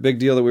other big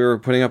deal that we were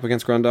putting up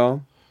against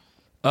Grandal?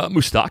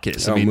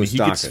 Moustakas. Moustakas, he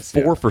gets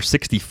 4 for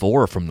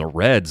 64 from the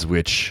Reds,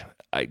 which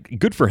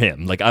good for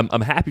him. Like I'm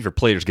happy for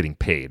players getting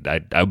paid. I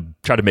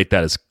try to make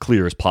that as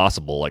clear as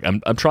possible. Like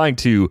I'm trying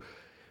to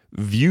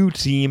view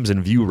teams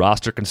and view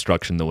roster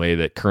construction the way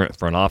that current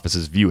front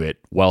offices view it,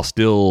 while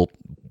still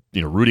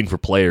rooting for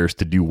players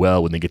to do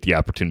well when they get the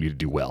opportunity to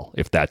do well.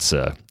 If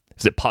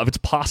it's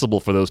possible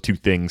for those two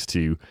things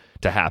to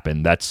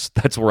happen,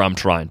 that's where I'm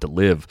trying to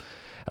live.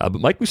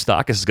 But Mike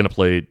Moustakas is going to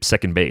play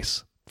second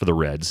base for the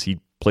Reds. He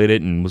played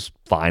it and was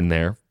fine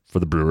there for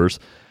the Brewers.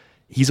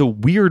 He's a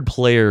weird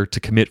player to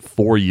commit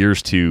 4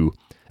 years to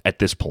at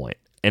this point.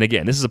 And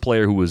again, this is a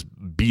player who was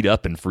beat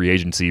up in free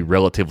agency,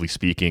 relatively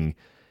speaking,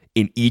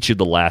 in each of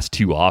the last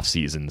 2 off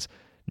seasons.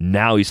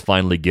 Now he's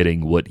finally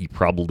getting what he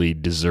probably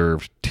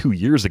deserved 2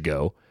 years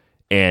ago.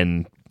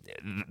 And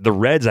the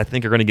Reds, I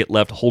think, are going to get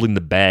left holding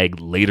the bag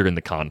later in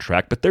the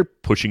contract, but they're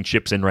pushing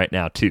chips in right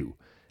now too.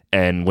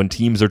 And when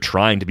teams are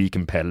trying to be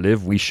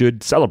competitive, we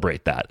should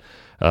celebrate that.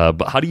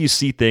 But how do you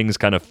see things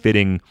kind of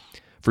fitting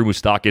for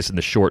Moustakas in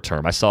the short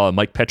term? I saw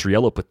Mike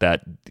Petriello put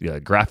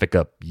that graphic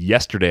up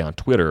yesterday on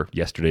Twitter,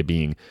 yesterday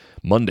being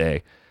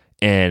Monday,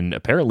 and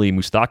apparently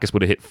Moustakas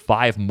would have hit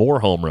 5 more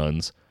home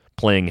runs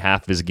playing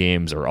half of his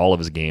games or all of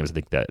his games. I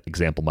think that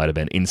example might have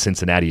been in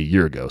Cincinnati a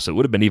year ago. So it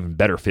would have been even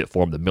better fit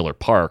for him than Miller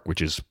Park,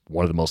 which is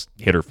one of the most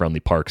hitter-friendly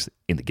parks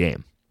in the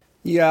game.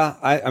 Yeah,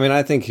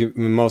 I think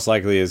most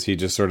likely is he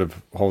just sort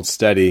of holds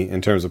steady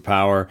in terms of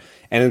power.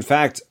 And in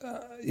fact,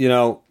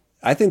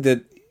 I think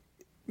that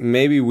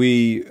maybe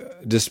we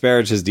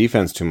disparage his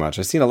defense too much.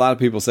 I've seen a lot of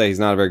people say he's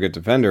not a very good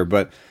defender,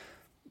 but,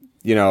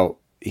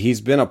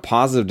 he's been a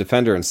positive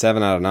defender in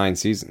 7 out of 9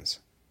 seasons.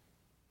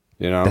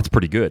 That's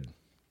pretty good.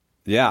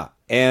 Yeah,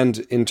 and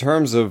in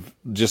terms of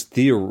just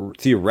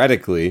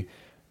theoretically,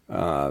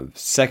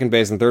 second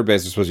base and third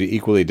base are supposed to be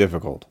equally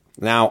difficult.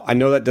 Now, I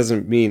know that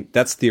doesn't mean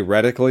that's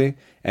theoretically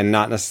and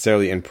not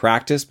necessarily in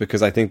practice,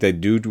 because I think they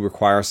do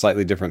require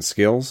slightly different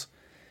skills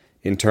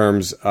in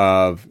terms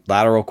of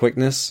lateral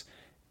quickness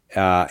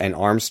and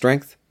arm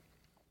strength.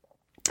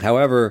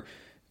 However,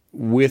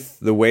 with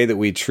the way that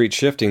we treat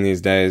shifting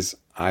these days,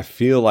 I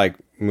feel like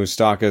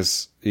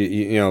Moustakas,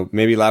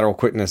 maybe lateral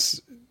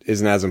quickness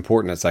isn't as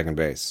important at second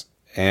base.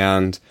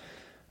 And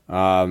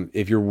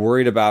if you're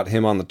worried about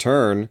him on the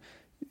turn,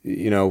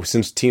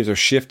 since teams are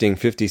shifting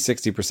 50,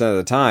 60% of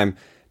the time,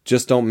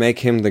 just don't make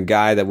him the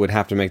guy that would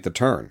have to make the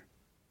turn.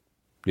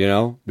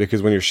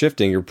 Because when you're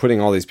shifting, you're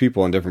putting all these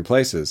people in different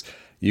places.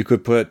 You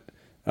could put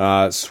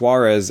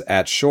Suarez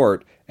at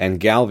short and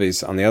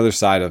Galvis on the other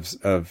side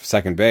of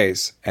second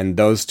base, and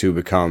those two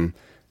become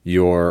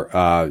your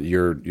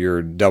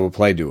double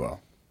play duo,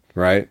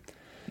 right?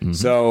 Mm-hmm.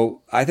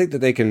 So I think that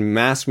they can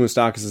mask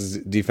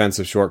Moustakas'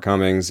 defensive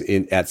shortcomings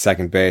at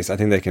second base. I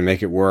think they can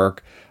make it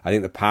work. I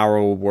think the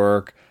power will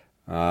work.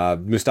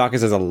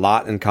 Moustakas has a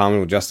lot in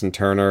common with Justin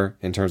Turner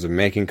in terms of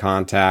making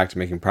contact,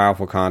 making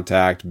powerful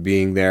contact,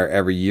 being there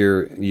every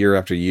year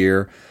after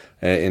year,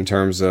 in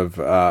terms of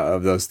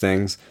those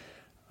things.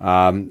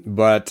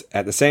 But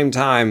at the same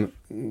time,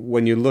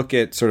 when you look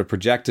at sort of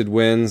projected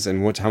wins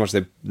and how much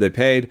they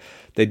paid,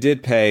 they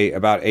did pay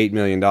about $8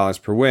 million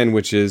per win,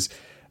 which is,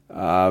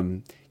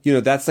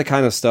 that's the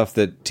kind of stuff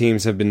that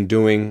teams have been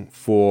doing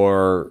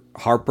for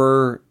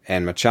Harper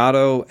and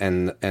Machado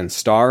and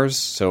Stars.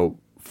 So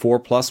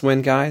 4+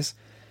 win guys,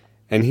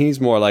 and he's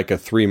more like a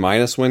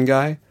 3- win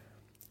guy.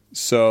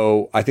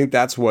 So I think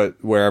that's where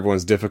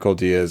everyone's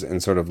difficulty is in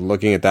sort of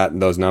looking at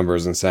those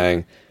numbers and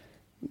saying,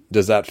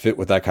 does that fit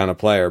with that kind of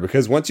player?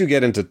 Because once you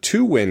get into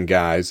 2-win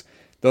guys,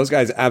 those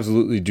guys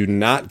absolutely do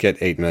not get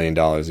 $8 million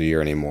a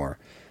year anymore.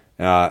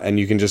 And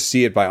you can just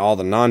see it by all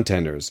the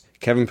non-tenders.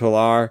 Kevin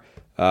Pillar,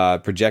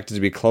 projected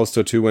to be close to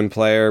a 2-win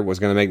player, was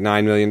going to make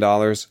 $9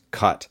 million,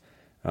 cut.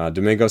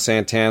 Domingo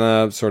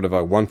Santana, sort of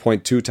a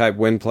 1.2 type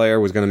win player,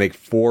 was going to make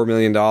 $4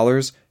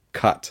 million,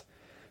 cut.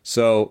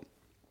 So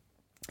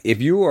if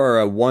you are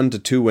a 1 to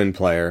 2 win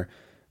player,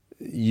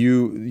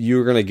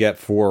 you're going to get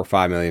 $4 or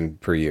 $5 million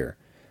per year.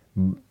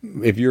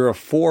 If you're a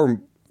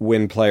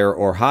 4-win player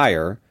or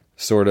higher,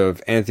 sort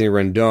of Anthony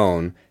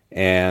Rendon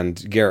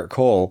and Garrett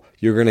Cole,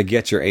 you're going to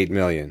get your $8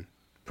 million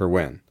per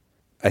win.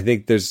 I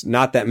think there's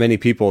not that many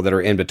people that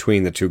are in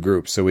between the two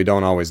groups, so we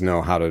don't always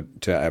know how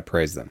to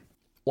appraise them.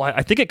 Well,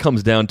 I think it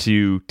comes down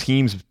to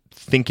teams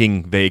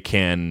thinking they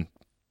can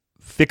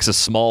fix a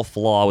small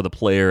flaw with a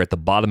player at the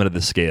bottom end of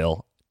the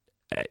scale,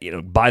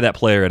 buy that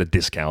player at a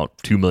discount,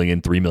 $2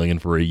 million, $3 million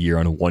for a year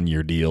on a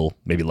 1-year deal,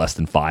 maybe less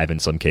than 5 in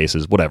some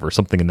cases, whatever,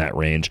 something in that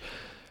range.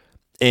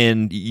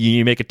 And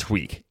you make a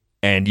tweak,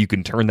 and you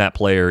can turn that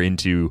player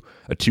into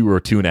a 2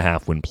 or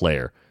 2.5 win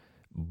player.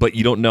 But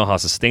you don't know how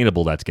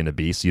sustainable that's going to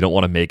be, so you don't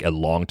want to make a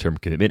long-term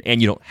commitment,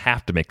 and you don't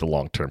have to make the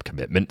long-term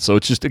commitment. So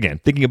it's just, again,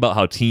 thinking about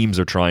how teams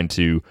are trying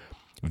to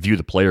view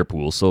the player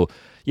pool. So,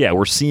 yeah,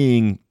 we're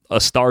seeing a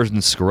stars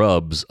and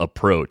scrubs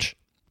approach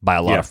by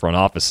a lot of front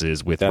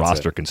offices with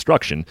roster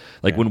construction.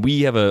 Like when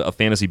we have a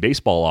fantasy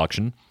baseball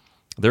auction,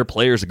 there are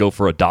players that go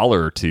for $1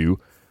 or $2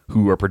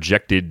 who are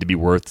projected to be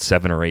worth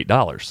 $7 or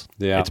 $8.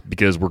 Yeah. It's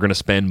because we're going to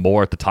spend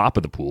more at the top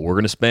of the pool. We're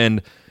going to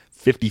spend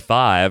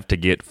 $55 to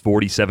get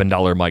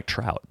 $47 Mike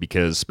Trout,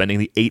 because spending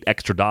the $8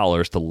 extra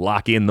to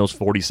lock in those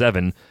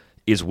 47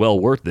 is well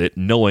worth it,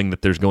 knowing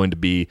that there's going to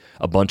be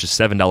a bunch of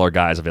 $7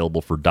 guys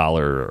available for $1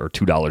 or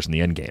 $2 in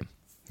the end game.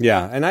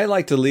 Yeah, and I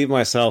like to leave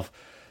myself,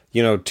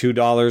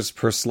 $2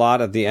 per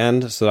slot at the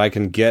end so that I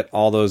can get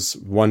all those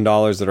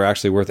 $1 that are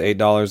actually worth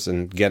 $8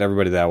 and get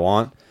everybody that I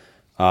want.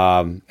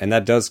 And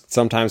that does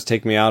sometimes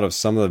take me out of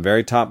some of the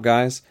very top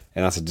guys,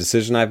 and that's a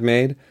decision I've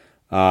made.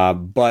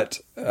 But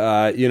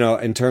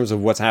in terms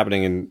of what's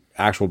happening in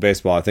actual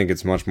baseball, I think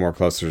it's much more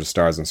closer to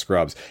stars and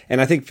scrubs.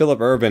 And I think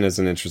Phillip Ervin is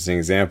an interesting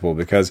example,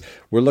 because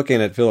we're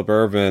looking at Phillip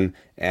Ervin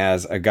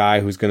as a guy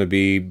who's going to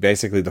be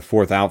basically the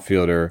 4th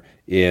outfielder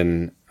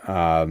in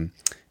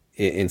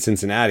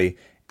Cincinnati.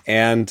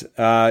 And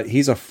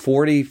he's a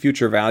 40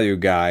 future value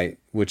guy,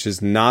 which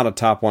is not a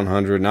top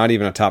 100, not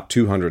even a top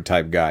 200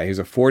 type guy. He's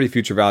a 40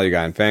 future value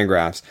guy in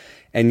Fangraphs.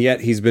 And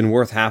yet he's been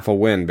worth half a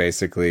win,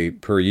 basically,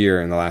 per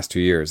year in the last 2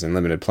 years in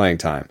limited playing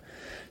time.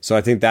 So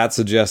I think that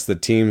suggests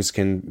that teams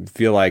can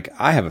feel like,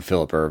 I have a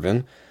Phillip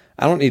Ervin.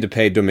 I don't need to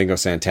pay Domingo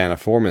Santana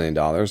 $4 million.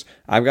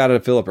 I've got a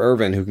Phillip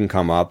Ervin who can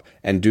come up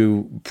and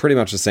do pretty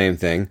much the same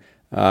thing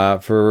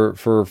for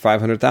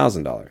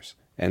 $500,000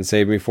 and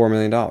save me $4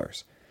 million.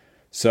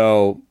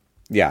 So,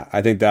 yeah,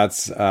 I think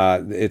that's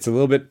it's a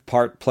little bit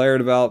part player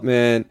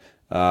development,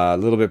 a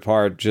little bit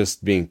part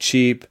just being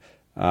cheap.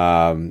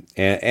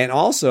 And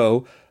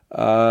also,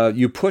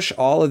 you push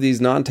all of these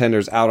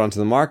non-tenders out onto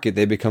the market,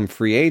 they become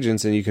free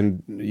agents, and you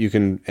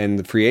can, and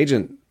the free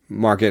agent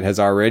market has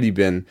already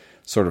been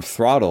sort of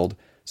throttled.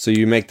 So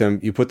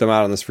you put them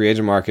out on this free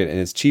agent market, and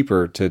it's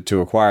cheaper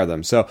to acquire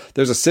them. So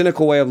there's a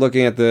cynical way of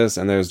looking at this,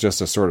 and there's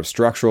just a sort of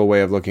structural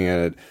way of looking at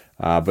it.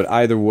 But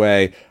either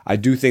way, I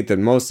do think that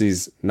most of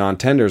these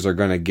non-tenders are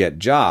going to get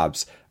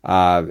jobs,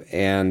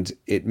 and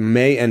it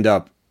may end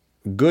up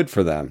good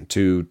for them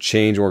to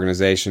change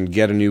organization,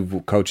 get a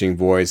new coaching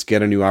voice,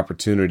 get a new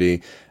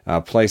opportunity,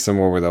 play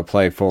somewhere where they'll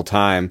play full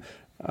time.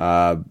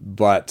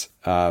 But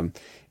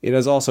it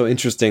is also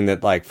interesting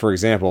that, like, for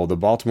example, the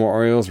Baltimore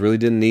Orioles really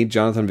didn't need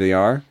Jonathan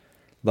Villar.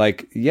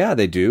 Like, yeah,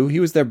 they do. He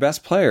was their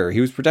best player.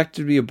 He was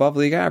projected to be above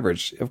league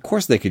average. Of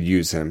course they could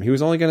use him. He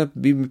was only going to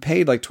be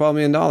paid like $12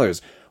 million.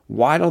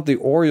 Why don't the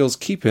Orioles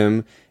keep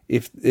him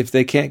if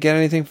they can't get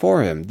anything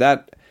for him?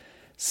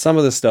 Some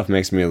of this stuff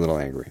makes me a little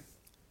angry.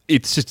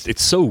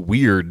 It's so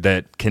weird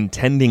that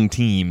contending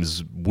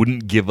teams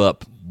wouldn't give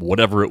up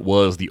whatever it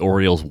was the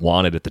Orioles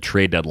wanted at the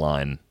trade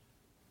deadline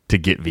to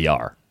get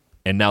VR.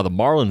 And now the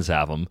Marlins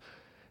have him.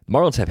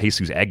 Marlins have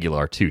Jesus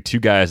Aguilar, too. Two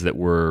guys that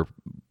were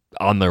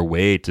on their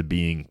way to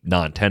being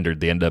non-tendered.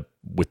 They end up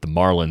with the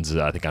Marlins,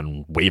 I think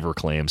on waiver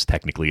claims,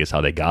 technically, is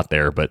how they got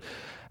there. But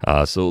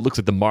so it looks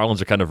like the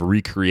Marlins are kind of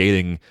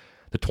recreating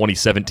the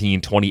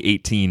 2017,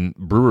 2018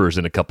 Brewers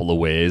in a couple of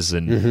ways.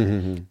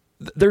 And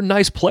they're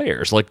nice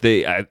players. Like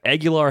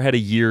Aguilar had a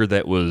year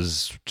that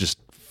was just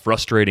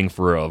frustrating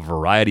for a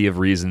variety of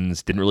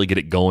reasons. Didn't really get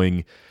it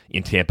going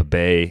in Tampa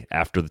Bay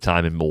after the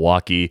time in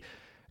Milwaukee.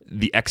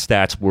 The X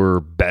stats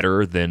were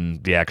better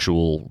than the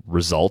actual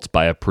results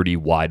by a pretty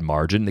wide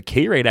margin. The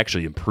K rate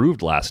actually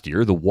improved last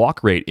year. The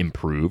walk rate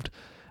improved.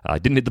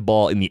 Didn't hit the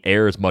ball in the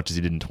air as much as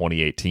he did in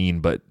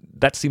 2018, but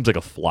that seems like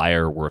a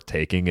flyer worth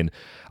taking. And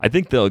I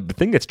think the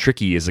thing that's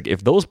tricky is, like,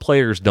 if those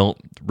players don't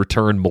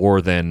return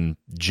more than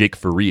Jake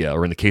Faria,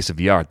 or in the case of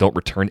VR, don't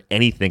return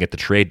anything at the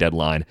trade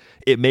deadline,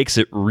 it makes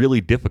it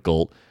really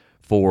difficult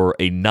for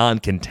a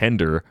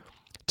non-contender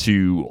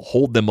to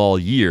hold them all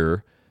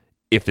year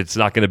if it's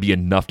not going to be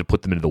enough to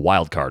put them into the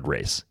wild card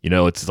race. You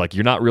know, it's like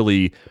you're not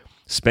really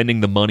spending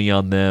the money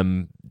on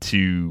them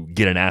to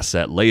get an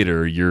asset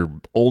later. You're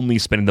only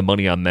spending the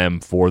money on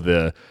them for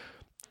the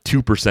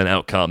 2%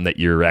 outcome that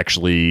you're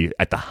actually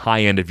at the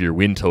high end of your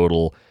win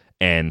total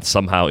and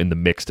somehow in the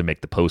mix to make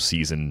the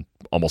postseason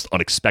almost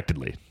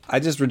unexpectedly. I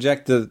just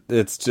reject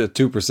it's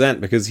 2%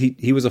 because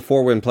he was a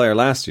 4-win player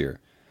last year.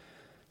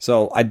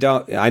 So I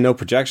know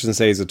projections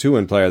say he's a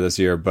 2-win player this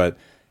year, but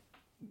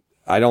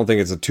I don't think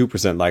it's a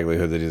 2%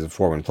 likelihood that he's a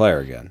 4-win player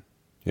again,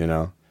 you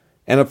know?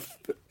 And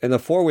the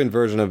 4-win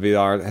version of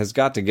VR has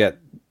got to get,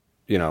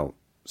 you know,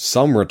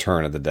 some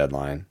return at the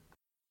deadline.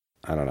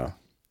 I don't know.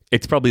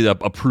 It's probably a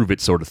prove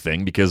it sort of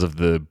thing because of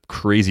the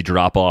crazy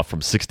drop-off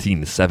from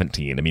 16 to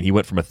 17. I mean, he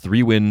went from a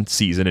 3-win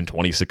season in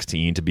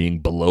 2016 to being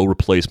below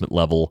replacement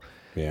level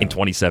in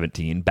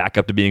 2017, back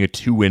up to being a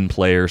 2-win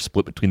player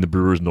split between the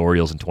Brewers and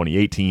Orioles in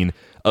 2018,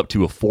 up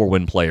to a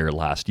 4-win player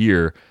last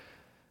year.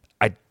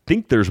 I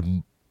think there's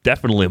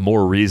definitely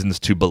more reasons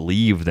to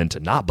believe than to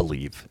not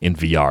believe in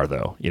VR,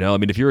 though. You know, I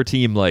mean, if you're a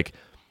team like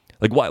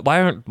why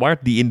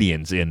aren't the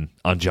Indians in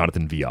on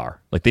Jonathan VR?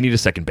 Like, they need a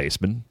second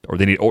baseman, or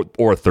they need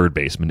or a third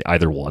baseman,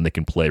 either one. They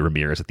can play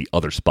Ramirez at the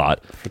other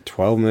spot for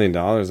 $12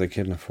 million. They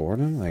couldn't afford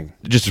him. Like,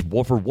 just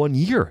for 1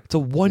 year. It's a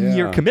 1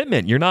 year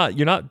commitment. You're not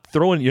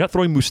throwing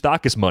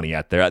Moustakas money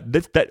out there.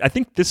 I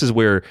think this is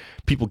where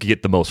people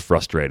get the most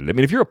frustrated. I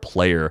mean, if you're a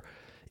player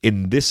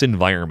in this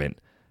environment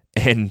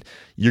and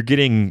you're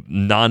getting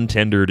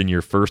non-tendered in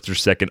your first or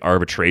second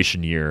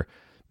arbitration year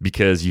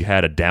because you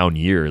had a down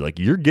year, like,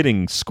 you're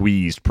getting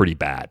squeezed pretty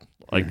bad.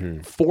 Like,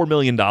 $4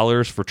 million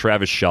for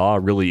Travis Shaw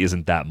really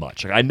isn't that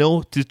much. Like, I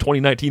know his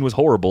 2019 was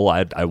horrible.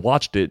 I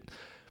watched it,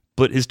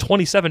 but his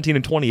 2017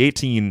 and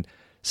 2018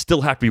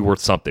 still have to be worth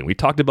something. We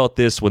talked about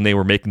this when they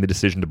were making the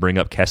decision to bring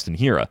up Keston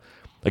Hiura.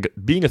 Like,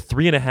 being a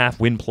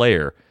 3.5 win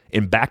player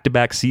in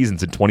back-to-back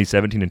seasons in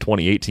 2017 and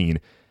 2018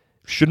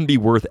 shouldn't be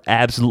worth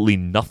absolutely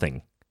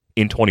nothing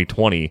in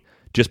 2020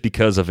 just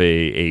because of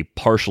a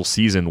partial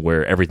season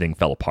where everything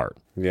fell apart.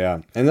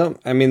 Yeah, and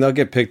they'll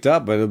get picked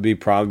up, but it'll be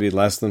probably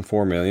less than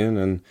 $4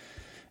 million.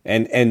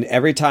 And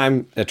every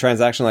time a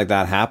transaction like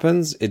that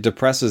happens, it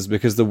depresses,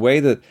 because the way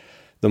that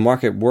the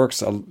market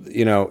works,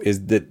 you know,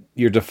 is that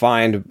you're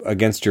defined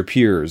against your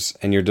peers,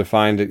 and you're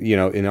defined, you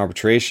know, in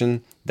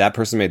arbitration. That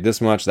person made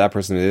this much, that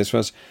person made this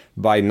much.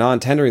 By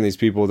non-tendering these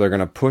people, they're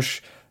going to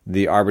push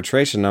the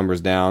arbitration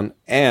numbers down,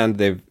 and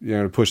they're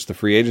going to push the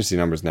free agency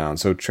numbers down.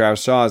 So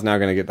Travis Shaw is now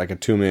going to get like a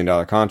 $2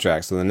 million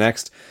contract. So the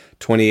next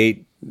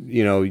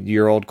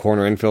 28-year-old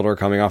corner infielder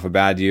coming off a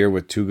bad year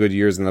with 2 good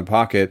years in the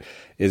pocket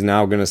is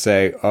now going to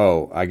say,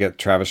 "Oh, I get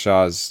Travis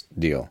Shaw's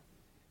deal."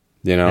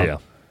 You know? Yeah.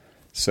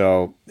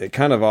 So it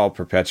kind of all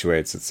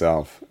perpetuates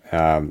itself.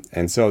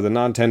 And so the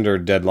non-tender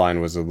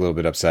deadline was a little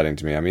bit upsetting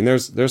to me. I mean,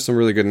 there's some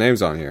really good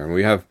names on here, and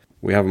we have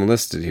them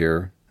listed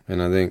here.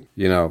 And I think,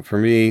 you know, for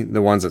me,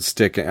 the ones that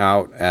stick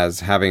out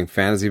as having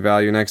fantasy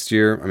value next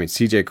year, I mean,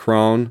 CJ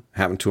Cron,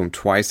 happened to him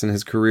twice in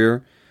his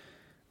career.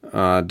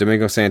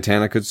 Domingo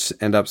Santana could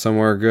end up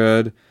somewhere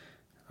good.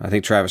 I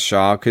think Travis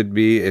Shaw could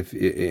be,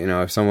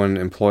 if someone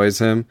employs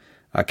him.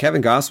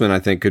 Kevin Gossman, I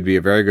think, could be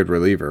a very good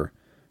reliever.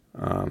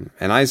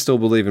 And I still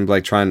believe in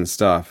Blake Trinan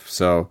stuff.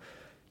 So,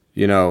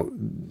 you know,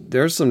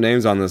 there's some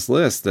names on this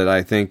list that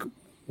I think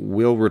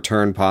will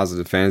return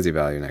positive fantasy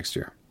value next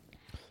year.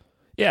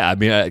 Yeah, I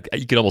mean,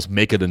 you could almost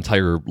make an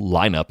entire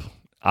lineup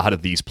out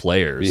of these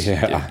players.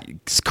 Yeah.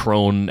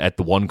 Cron at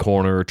the one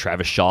corner,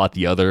 Travis Shaw at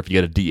the other, if you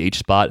get a DH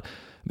spot.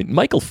 I mean,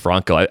 Michael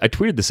Franco, I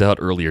tweeted this out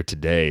earlier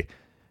today.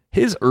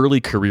 his early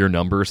career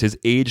numbers, his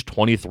age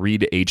 23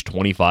 to age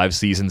 25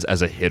 seasons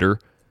as a hitter,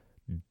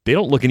 they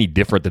don't look any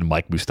different than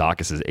Mike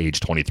Moustakas' age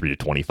 23 to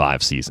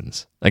 25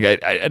 seasons.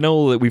 Like I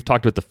know that we've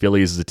talked about the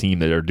Phillies as a team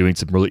that are doing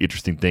some really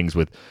interesting things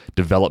with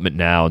development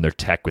now and their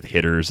tech with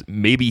hitters.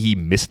 Maybe he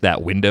missed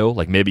that window.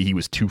 Like maybe he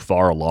was too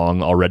far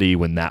along already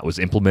when that was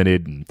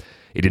implemented and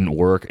it didn't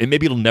work. And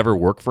maybe it'll never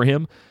work for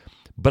him.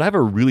 But I have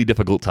a really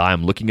difficult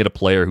time looking at a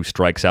player who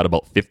strikes out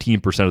about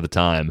 15% of the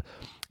time,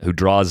 who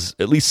draws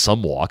at least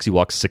some walks. He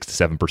walks 6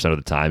 to 7% of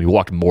the time. He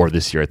walked more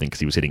this year, I think, because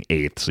he was hitting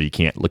 8th, so you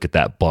can't look at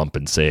that bump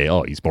and say,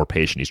 oh, he's more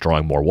patient, he's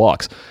drawing more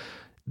walks.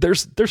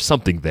 There's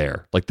something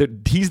there. Like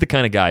he's the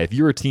kind of guy, if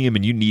you're a team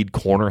and you need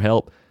corner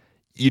help,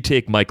 you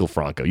take Michael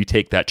Franco. You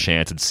take that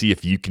chance and see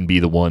if you can be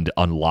the one to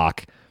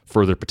unlock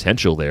further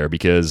potential there,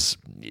 because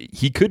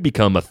he could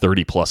become a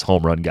 30-plus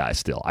home run guy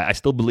still. I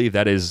still believe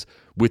that is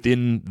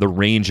within the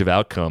range of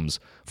outcomes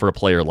for a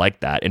player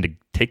like that, and to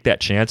take that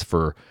chance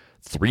for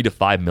 $3 to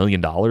 $5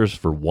 million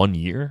for 1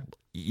 year,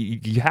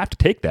 you have to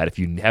take that if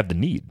you have the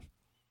need.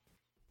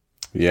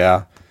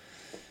 Yeah.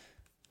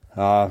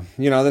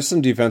 There's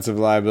some defensive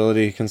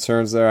liability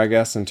concerns there, I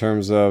guess, in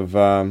terms of,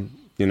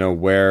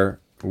 where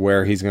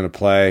he's going to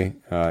play.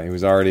 He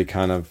was already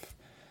kind of,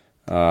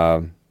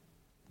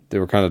 they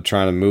were kind of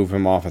trying to move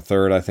him off a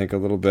third, I think, a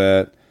little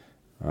bit.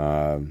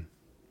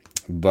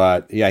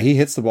 But, yeah, he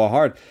hits the ball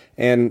hard.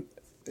 And,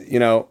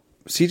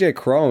 CJ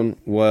Cron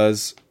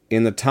was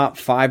in the top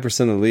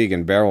 5% of the league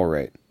in barrel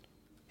rate.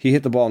 He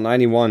hit the ball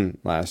 91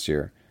 last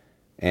year,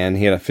 and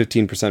he had a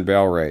 15%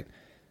 barrel rate.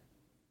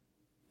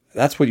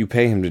 That's what you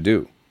pay him to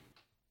do.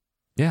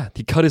 Yeah,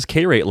 he cut his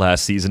K rate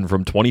last season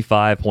from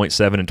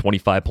 25.7 and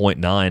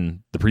 25.9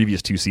 the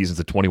previous 2 seasons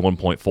to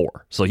 21.4.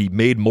 So he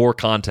made more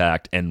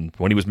contact, and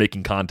when he was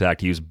making contact,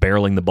 he was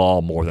barreling the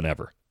ball more than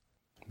ever.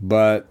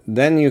 But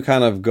then you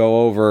kind of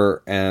go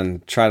over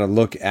and try to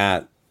look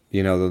at,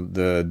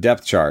 the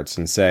depth charts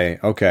and say,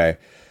 okay,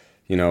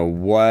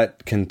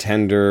 what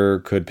contender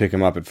could pick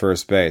him up at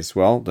first base?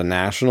 Well, the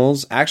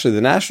Nationals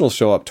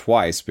show up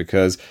twice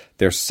because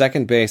their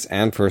second base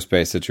and first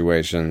base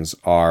situations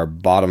are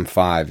bottom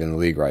 5 in the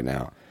league right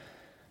now.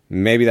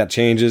 Maybe that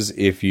changes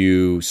if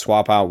you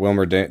swap out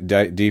Wilmer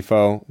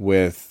Defoe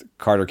with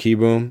Carter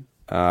Kieboom,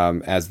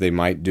 as they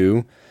might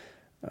do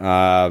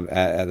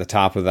at the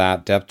top of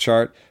that depth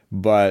chart.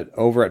 But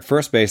over at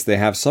first base, they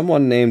have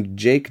someone named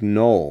Jake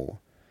Knoll,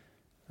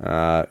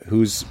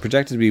 who's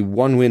projected to be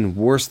 1 win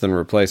worse than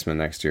replacement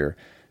next year.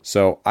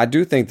 So I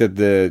do think that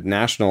the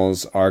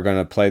Nationals are going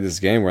to play this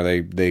game where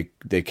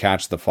they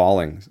catch the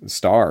falling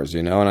stars,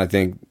 and I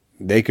think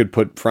they could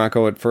put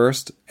Franco at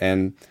first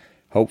and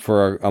hope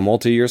for a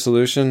multi-year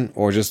solution,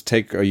 or just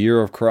take a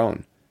year of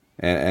Cron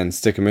and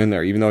stick him in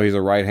there, even though he's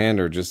a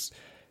right-hander. Just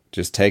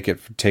take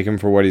him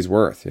for what he's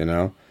worth,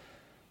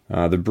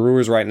 The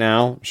Brewers right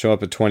now show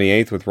up at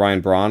 28th with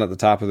Ryan Braun at the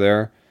top of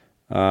their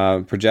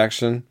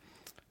projection.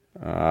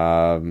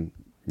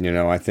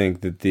 I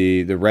think that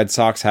the Red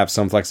Sox have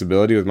some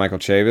flexibility with Michael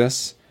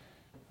Chavis.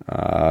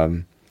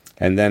 And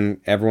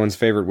then everyone's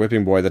favorite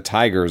whipping boy, the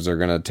Tigers, are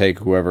going to take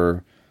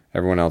whoever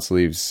everyone else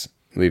leaves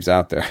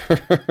out there.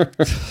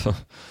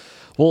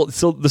 Well,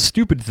 so the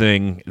stupid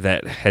thing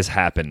that has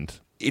happened,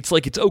 it's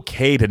like it's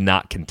okay to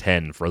not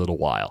contend for a little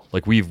while.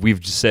 Like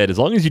we've just said, as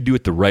long as you do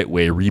it the right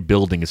way,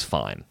 rebuilding is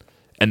fine.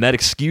 And that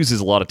excuses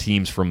a lot of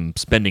teams from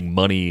spending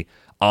money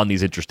on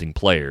these interesting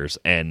players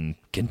and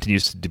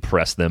continues to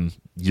depress them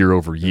year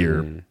over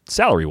year,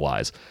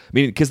 salary-wise. I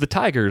mean, because the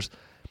Tigers,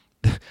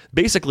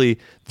 basically,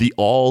 the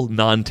all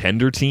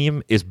non-tender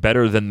team is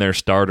better than their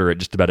starter at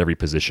just about every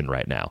position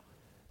right now.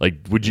 Like,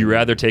 would you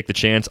rather take the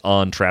chance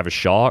on Travis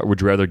Shaw, or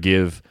would you rather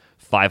give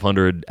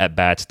 500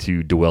 at-bats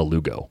to Doel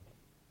Lugo?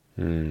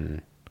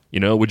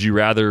 Would you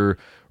rather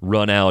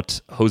run out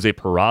Jose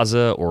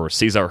Peraza or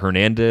Cesar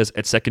Hernandez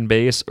at second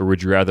base, or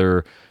would you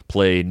rather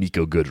play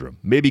Nico Goodrum?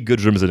 Maybe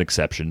Goodrum is an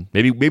exception.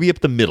 Maybe up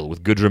the middle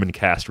with Goodrum and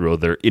Castro,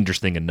 they're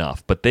interesting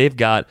enough, but they've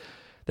got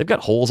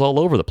holes all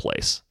over the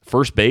place.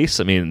 First base,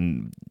 I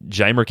mean,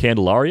 Jeimer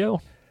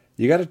Candelario.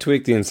 You got to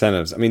tweak the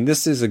incentives. I mean,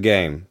 this is a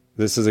game.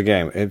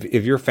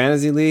 If you're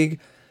fantasy league,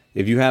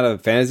 if you had a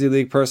fantasy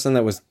league person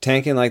that was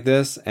tanking like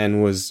this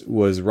and was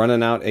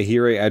running out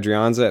Ehire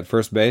Adrianza at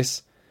first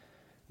base,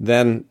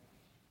 then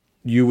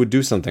you would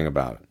do something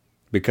about it,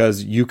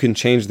 because you can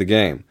change the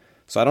game.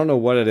 So I don't know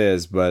what it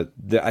is, but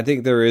I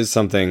think there is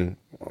something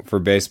for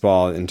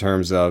baseball in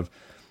terms of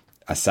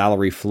a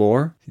salary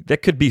floor.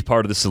 That could be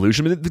part of the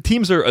solution. I mean, the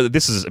teams are,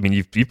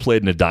 you've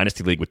played in a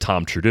dynasty league with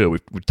Tom Trudeau.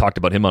 We've talked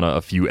about him on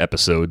a few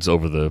episodes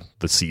over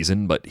the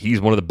season, but he's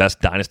one of the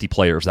best dynasty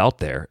players out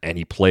there, and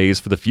he plays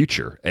for the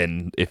future.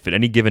 And if at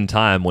any given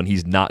time when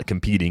he's not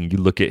competing, you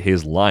look at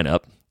his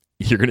lineup,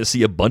 you're going to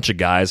see a bunch of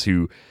guys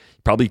who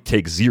probably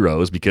take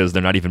zeros because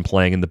they're not even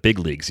playing in the big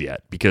leagues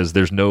yet, because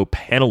there's no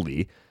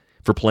penalty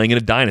for playing in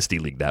a dynasty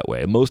league that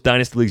way. Most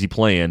dynasty leagues you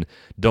play in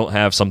don't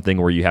have something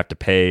where you have to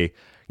pay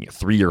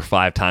 3 or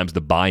 5 times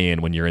the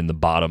buy-in when you're in the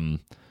bottom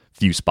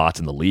few spots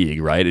in the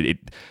league, right?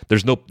 There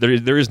is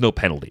no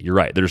penalty. You're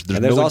right. There's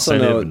and there's no also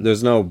incentive.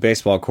 there's no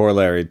baseball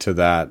corollary to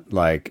that.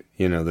 Like,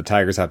 the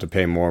Tigers have to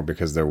pay more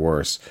because they're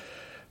worse,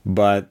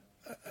 but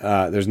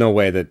there's no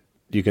way that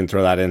you can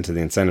throw that into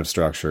the incentive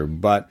structure.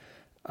 But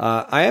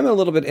I am a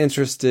little bit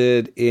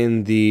interested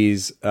in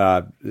these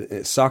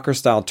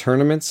soccer-style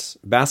tournaments.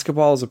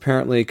 Basketball is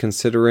apparently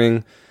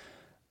considering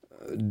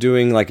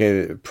doing like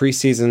a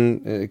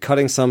preseason,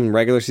 cutting some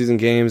regular season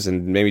games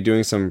and maybe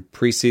doing some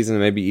preseason,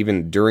 maybe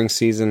even during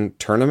season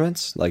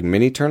tournaments, like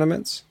mini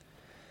tournaments.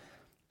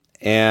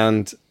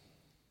 And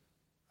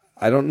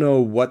I don't know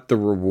what the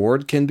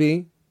reward can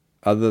be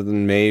other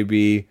than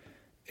maybe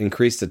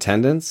increased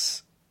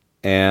attendance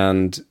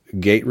and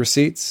gate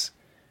receipts,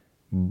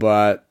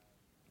 but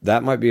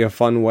that might be a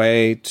fun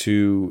way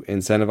to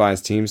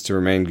incentivize teams to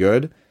remain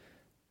good.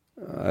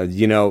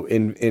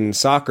 In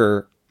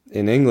soccer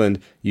in England,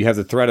 you have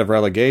the threat of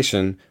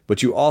relegation,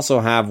 but you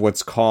also have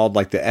what's called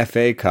like the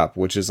FA Cup,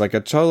 which is like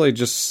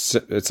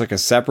it's like a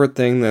separate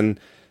thing than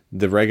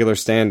the regular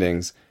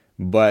standings,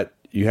 but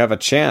you have a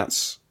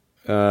chance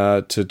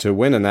to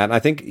win in that. And I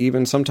think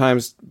even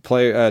sometimes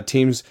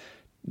teams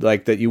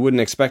like that you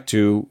wouldn't expect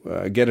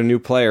to get a new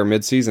player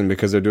mid-season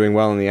because they're doing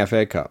well in the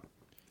FA Cup.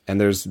 And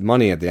there's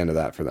money at the end of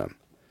that for them.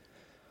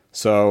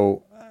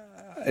 So,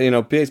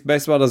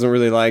 baseball doesn't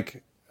really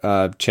like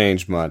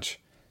change much.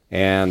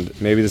 And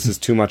maybe this is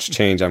too much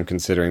change I'm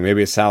considering.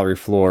 Maybe a salary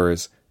floor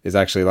is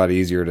actually a lot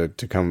easier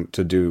to come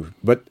to do.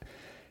 But,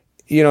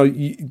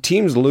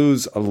 teams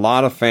lose a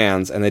lot of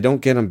fans and they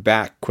don't get them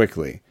back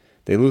quickly.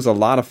 They lose a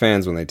lot of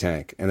fans when they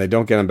tank and they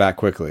don't get them back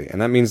quickly. And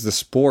that means the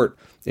sport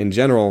in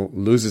general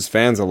loses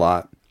fans a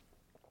lot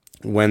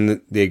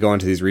when they go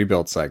into these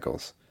rebuild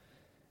cycles.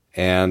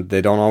 And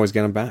they don't always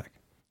get them back.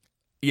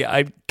 Yeah,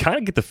 I kind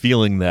of get the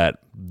feeling that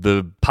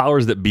the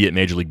powers that be at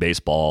Major League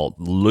Baseball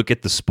look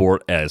at the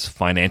sport as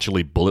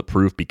financially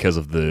bulletproof because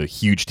of the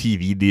huge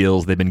TV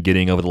deals they've been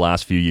getting over the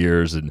last few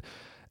years. And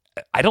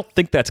I don't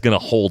think that's going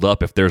to hold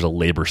up if there's a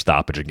labor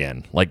stoppage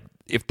again. Like,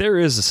 if there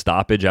is a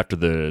stoppage after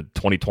the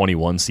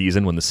 2021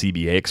 season when the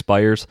CBA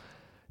expires,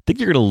 I think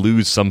you're going to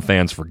lose some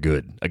fans for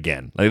good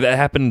again. Like, that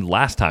happened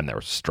last time there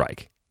was a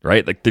strike.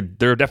 Right? Like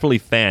there are definitely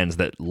fans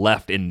that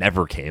left and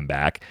never came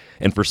back.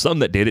 And for some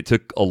that did, it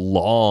took a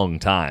long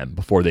time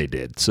before they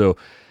did. So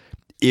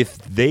if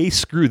they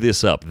screw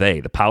this up,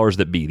 the powers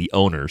that be, the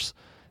owners,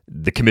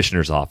 the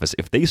commissioner's office,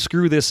 if they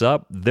screw this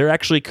up, there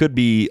actually could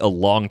be a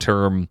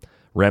long-term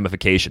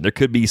ramification. There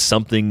could be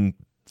something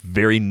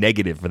very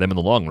negative for them in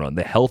the long run.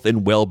 The health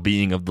and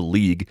well-being of the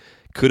league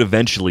could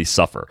eventually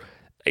suffer.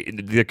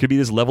 There could be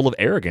this level of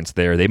arrogance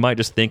there. They might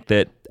just think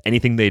that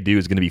anything they do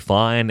is going to be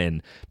fine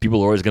and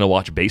people are always going to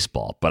watch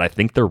baseball, but I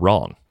think they're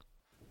wrong.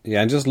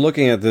 Yeah, and just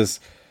looking at this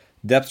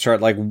depth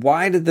chart, like,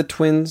 why did the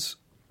Twins,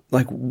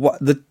 like,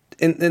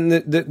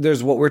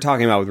 there's what we're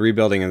talking about with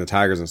rebuilding and the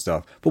Tigers and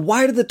stuff, but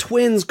why did the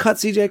Twins cut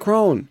CJ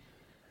Cron?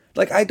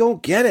 Like, I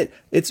don't get it.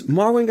 It's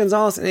Marwin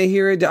Gonzalez and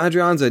Ehire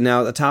Adrianza now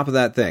at the top of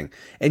that thing.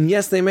 And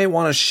yes, they may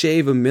want to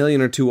shave $1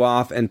 million or $2 million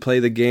off and play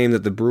the game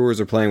that the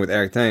Brewers are playing with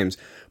Eric Thames.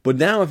 But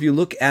now if you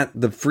look at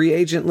the free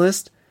agent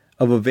list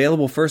of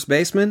available first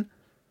basemen,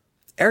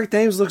 Eric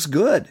Thames looks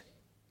good.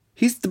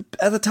 He's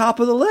at the top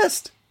of the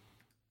list.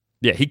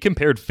 Yeah, he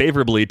compared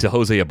favorably to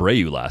Jose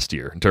Abreu last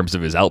year in terms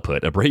of his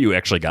output. Abreu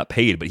actually got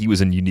paid, but he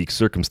was in unique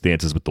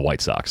circumstances with the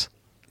White Sox.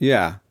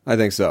 Yeah, I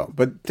think so.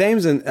 But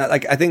Thames and I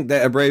think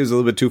that Abreu is a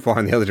little bit too far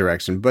in the other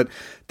direction. But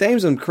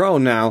Thames and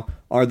Cron now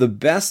are the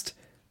best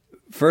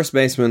first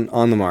basemen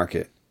on the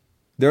market.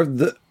 They're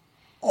the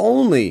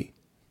only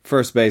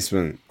first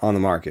baseman on the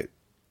market.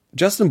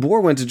 Justin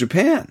Bour went to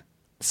Japan.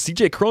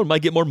 CJ Cron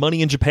might get more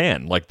money in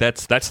Japan. Like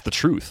that's the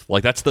truth.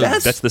 Like that's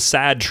the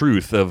sad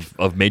truth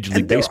of Major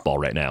League Baseball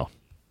right now.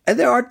 And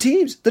there are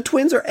teams. The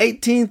Twins are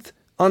 18th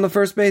on the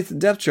first base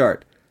depth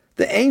chart.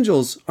 The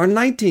Angels are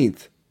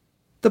 19th.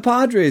 The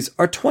Padres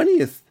are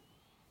 20th.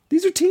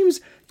 These are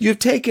teams you've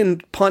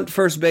taken punt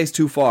first base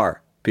too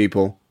far,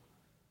 people.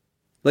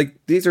 Like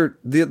there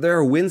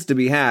are wins to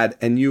be had,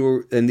 and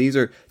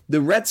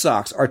the Red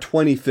Sox are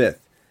 25th.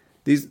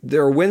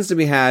 There are wins to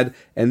be had,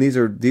 and these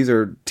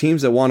are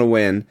teams that want to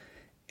win.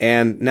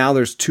 And now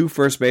there's 2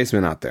 first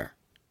basemen out there,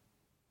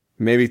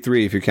 maybe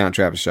 3 if you count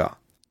Travis Shaw.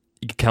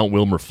 You can count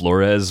Wilmer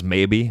Flores,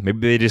 maybe. Maybe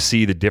they just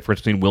see the difference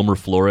between Wilmer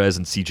Flores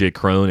and CJ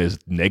Cron is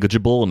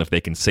negligible, and if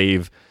they can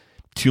save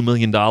 $2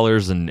 million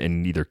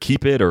and either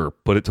keep it or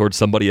put it towards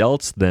somebody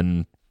else,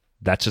 then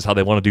that's just how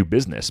they want to do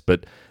business.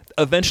 But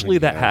eventually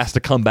that has to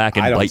come back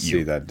and bite you. I don't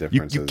see that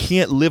difference. You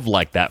can't live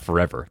like that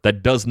forever.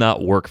 That does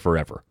not work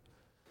forever.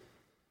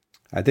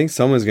 I think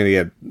someone's going to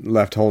get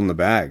left holding the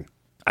bag.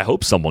 I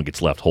hope someone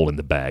gets left holding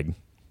the bag.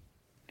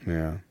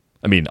 Yeah.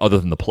 I mean, other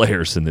than the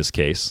players in this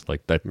case,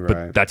 like that, right.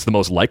 But that's the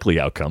most likely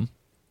outcome.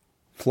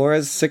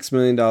 Flores' $6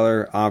 million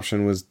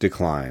option was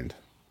declined.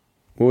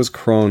 What was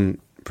Cron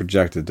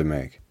projected to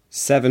make?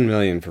 $7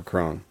 million for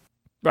Cron.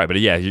 Right, but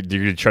yeah, you're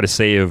going to try to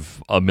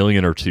save $1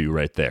 million or $2 million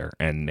right there,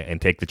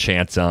 and take the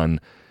chance on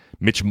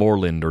Mitch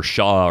Moreland or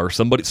Shaw or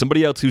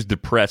somebody else who's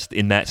depressed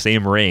in that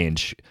same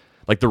range.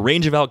 Like the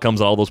range of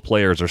outcomes on all those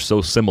players are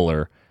so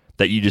similar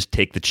that you just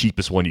take the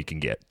cheapest one you can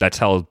get. That's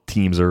how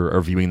teams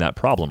are viewing that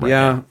problem right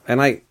now.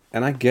 Yeah,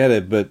 and I get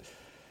it, but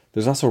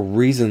there's also a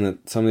reason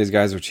that some of these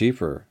guys are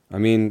cheaper. I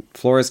mean,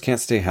 Flores can't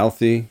stay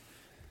healthy.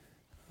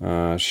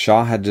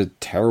 Shaw had a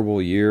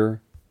terrible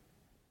year.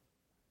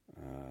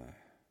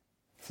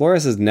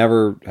 Flores has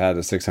never had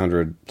a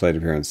 600 plate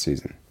appearance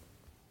season.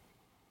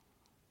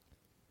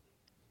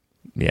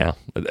 Yeah.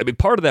 I mean,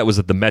 part of that was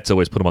that the Mets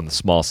always put him on the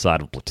small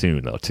side of the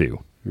platoon, though,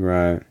 too.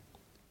 Right.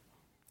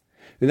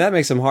 And that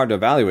makes him hard to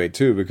evaluate,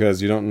 too,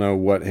 because you don't know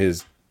what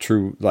his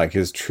true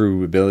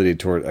ability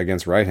toward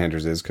against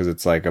right-handers is, because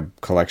it's like a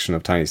collection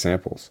of tiny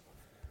samples.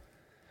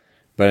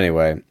 But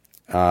anyway,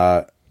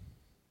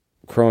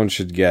 Cron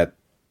should get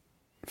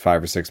 $5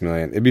 or $6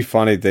 million. It'd be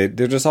funny. They're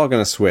just all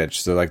going to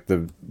switch. So like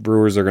the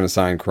Brewers are going to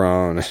sign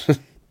Cron.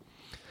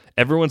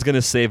 Everyone's going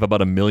to save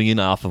about $1 million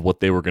off of what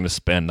they were going to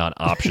spend on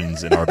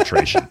options and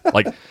arbitration.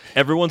 Like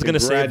everyone's going to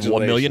save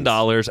 $1 million,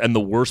 and the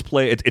worst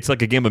play. It's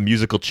like a game of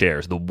musical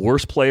chairs. The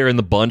worst player in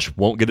the bunch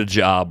won't get a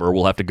job, or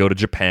will have to go to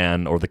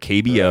Japan or the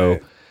KBO.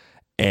 Right.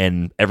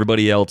 And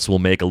everybody else will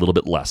make a little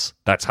bit less.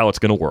 That's how it's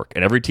going to work.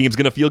 And every team's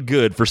going to feel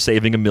good for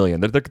saving $1 million.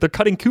 They're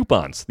cutting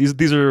coupons.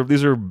 These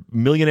are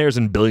millionaires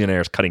and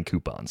billionaires cutting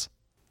coupons.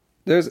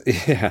 That's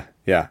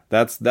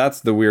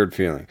the weird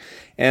feeling.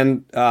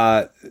 And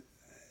I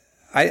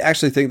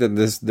actually think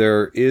that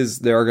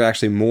there are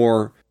actually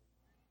more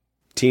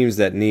teams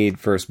that need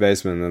first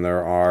baseman than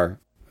there are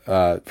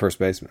first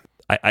basemen.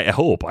 I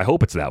hope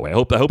it's that way. I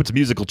hope it's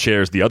musical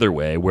chairs the other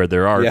way, where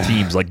there are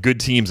teams, like good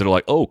teams, that are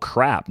like, oh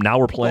crap, now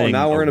we're playing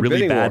a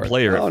really bad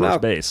player at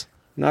first base.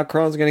 Now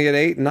Cron's going to get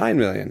 $8 and $9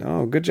 million.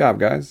 Oh, good job,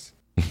 guys.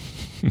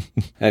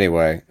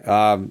 Anyway,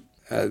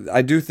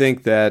 I do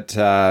think that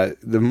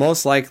the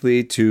most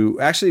likely to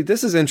actually,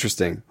 this is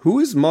interesting. Who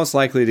is most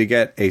likely to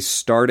get a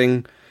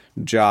starting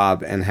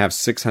job and have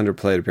 600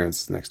 plate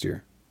appearances next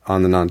year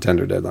on the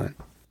non-tender deadline?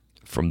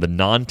 From the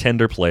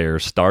non-tender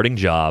players, starting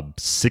job,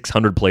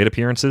 600 plate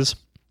appearances?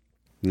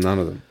 None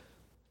of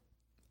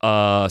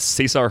them.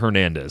 Cesar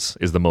Hernandez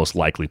is the most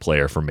likely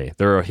player for me.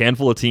 There are a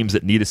handful of teams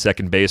that need a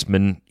second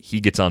baseman.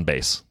 He gets on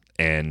base,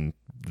 and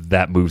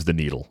that moves the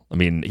needle. I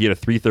mean, he had a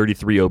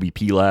 333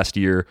 OBP last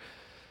year.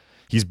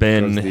 He's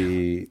been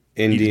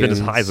as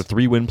high as a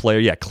 3-win player.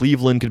 Yeah,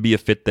 Cleveland could be a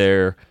fit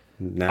there.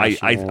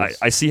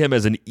 I see him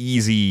as an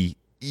easy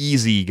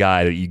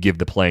guy that you give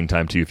the playing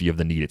time to if you have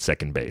the need at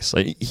second base.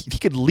 Like, he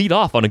could lead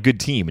off on a good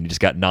team, and he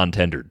just got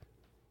non-tendered.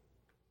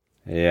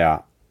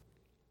 Yeah.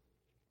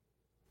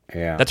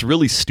 That's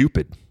really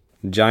stupid.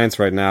 Giants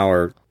right now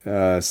are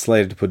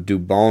slated to put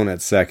Dubon at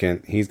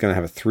second. He's going to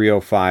have a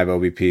 305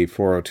 OBP,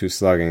 402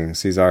 slugging.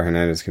 Cesar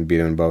Hernandez can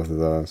beat him in both of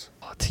those.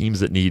 Teams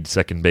that need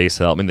second base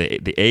help. I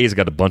mean, the A's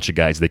got a bunch of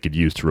guys they could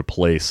use to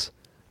replace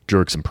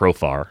Jerks and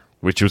Profar,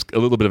 which was a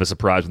little bit of a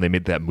surprise when they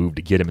made that move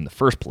to get him in the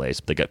first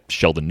place. But they got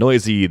Sheldon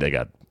Noisy, they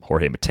got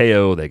Jorge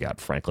Mateo, they got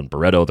Franklin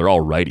Barreto. They're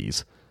all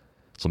righties.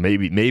 So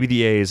maybe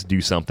the A's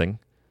do something.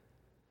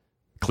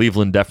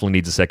 Cleveland definitely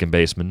needs a second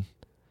baseman.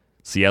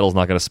 Seattle's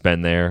not going to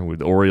spend there.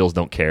 The Orioles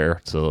don't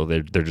care, so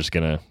they're just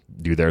going to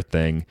do their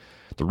thing.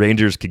 The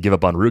Rangers could give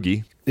up on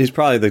Rugi. He's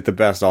probably like the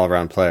best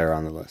all-around player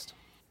on the list.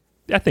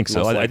 I think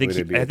so. I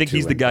think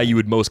he's the guy you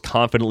would most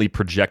confidently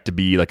project to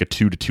be like a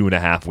 2 to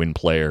 2.5 win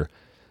player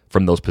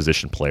from those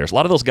position players. A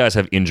lot of those guys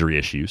have injury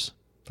issues.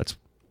 That's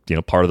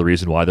part of the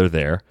reason why they're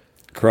there.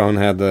 Cron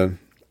had the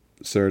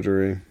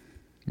surgery.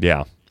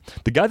 Yeah.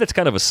 The guy that's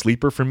kind of a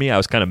sleeper for me, I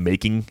was kind of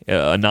making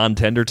a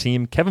non-tender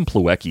team. Kevin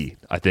Plawecki,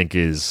 I think,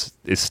 is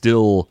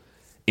still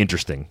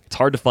interesting. It's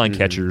hard to find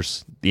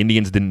catchers. The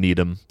Indians didn't need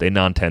him. They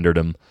non-tendered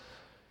him.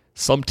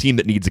 Some team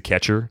that needs a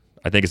catcher,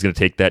 I think, is going to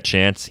take that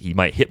chance. He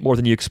might hit more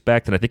than you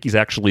expect, and I think he's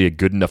actually a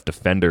good enough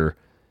defender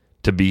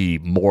to be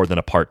more than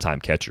a part-time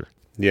catcher.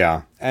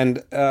 Yeah,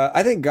 and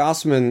I think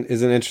Gausman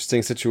is an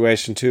interesting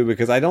situation too,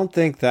 because I don't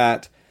think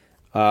that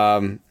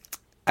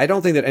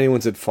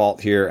anyone's at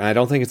fault here, and I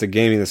don't think it's a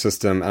gaming the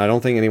system, and I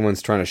don't think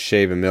anyone's trying to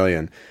shave $1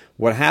 million.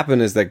 What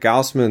happened is that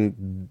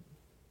Gausman,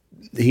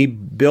 he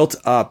built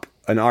up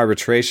an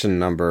arbitration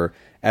number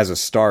as a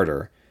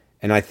starter,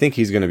 and I think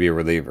he's going to be a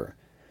reliever.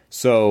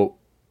 So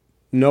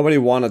nobody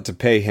wanted to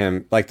pay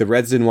him, like the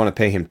Reds didn't want to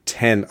pay him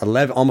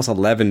almost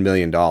 $11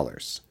 million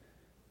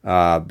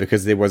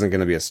because he wasn't going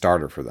to be a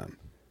starter for them,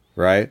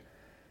 right?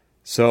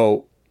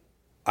 So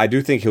I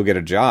do think he'll get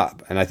a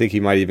job, and I think he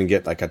might even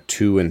get like a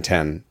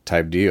 2-10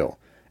 type deal.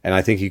 And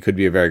I think he could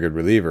be a very good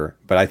reliever,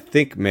 but I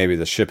think maybe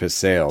the ship has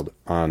sailed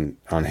on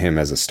him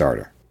as a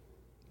starter.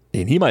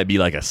 And he might be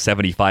like a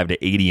 75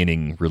 to 80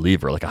 inning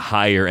reliever, like a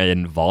higher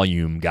end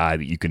volume guy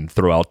that you can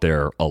throw out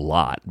there a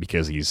lot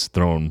because he's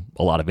thrown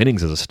a lot of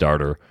innings as a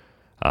starter.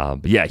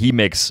 But yeah, he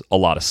makes a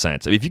lot of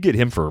sense. I mean, if you get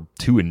him for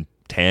 2-10,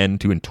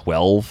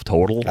 2-12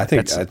 total, I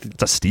think it's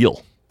a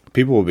steal.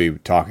 People will be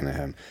talking to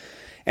him.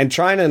 And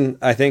Treinen,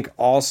 I think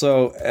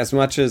also, as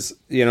much as,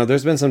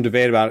 there's been some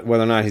debate about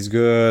whether or not he's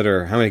good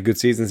or how many good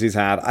seasons he's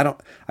had.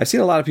 I've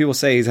seen a lot of people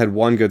say he's had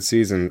one good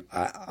season.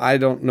 I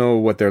don't know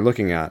what they're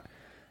looking at.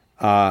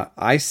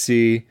 I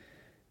see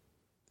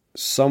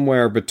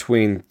somewhere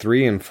between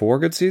 3 and 4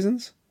 good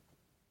seasons,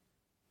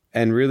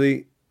 and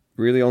really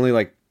only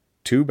like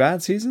 2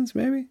 bad seasons,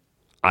 maybe.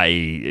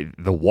 The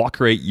walk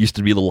rate used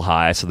to be a little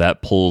high, so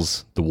that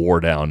pulls the WAR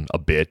down a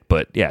bit.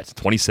 But yeah, it's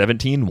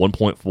 2017,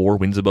 1.4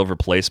 wins above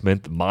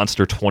replacement. The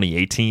monster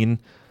 2018.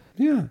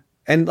 Yeah,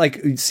 and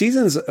like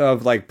seasons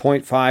of like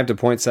 0.5 to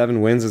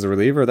 0.7 wins as a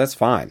reliever, that's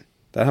fine.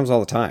 That happens all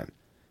the time.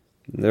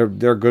 They're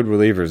good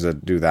relievers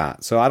that do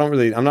that. So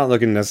I'm not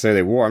looking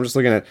necessarily at WAR. I'm just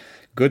looking at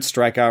good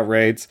strikeout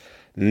rates,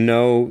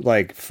 no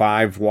like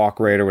 5 walk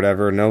rate or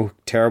whatever, no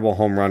terrible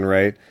home run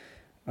rate.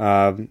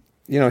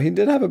 He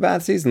did have a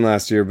bad season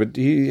last year, but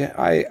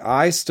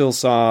I still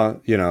saw,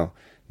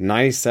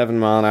 97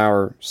 mile an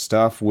hour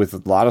stuff with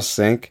a lot of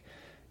sink,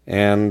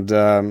 and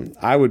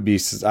I'd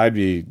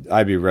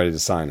be ready to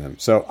sign him.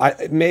 So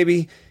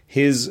maybe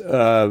his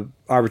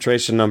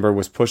arbitration number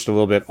was pushed a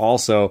little bit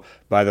also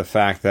by the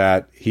fact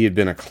that he had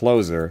been a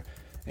closer,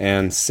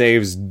 and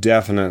saves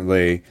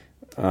definitely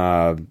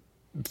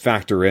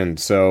factor in.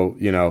 So,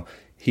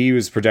 he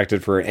was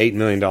projected for an $8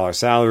 million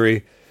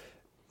salary.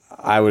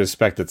 I would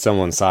expect that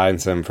someone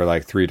signs him for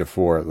like 3 to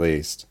 4 at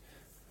least.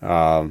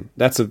 I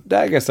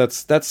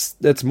guess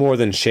that's more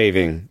than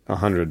shaving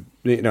 100,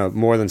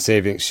 more than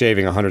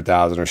shaving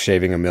 100,000 or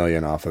shaving $1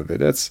 million off of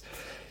it.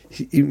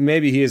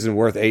 Maybe he isn't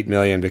worth $8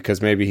 million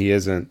because maybe he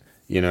isn't,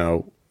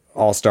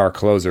 all-star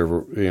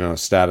closer,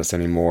 status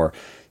anymore.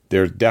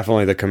 There's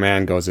definitely the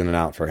command goes in and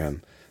out for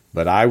him.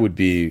 But I'd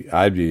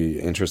be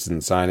interested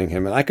in signing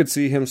him, and I could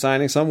see him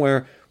signing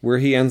somewhere where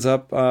he ends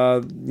up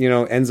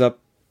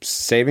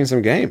saving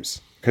some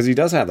games, because he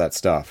does have that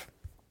stuff.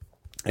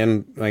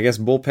 And I guess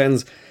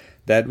bullpens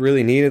that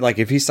really needed, like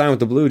if he signed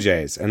with the Blue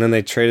Jays and then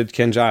they traded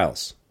Ken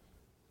Giles,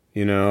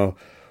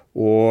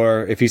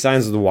 or if he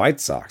signs with the White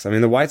Sox. I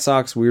mean, the White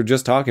Sox, we were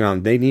just talking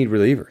about, they need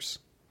relievers.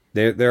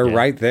 They're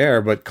right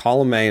there, but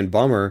Colomé and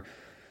Bummer,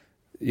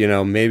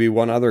 maybe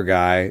one other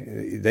guy,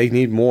 they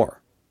need more.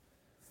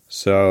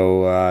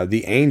 So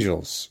the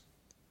Angels,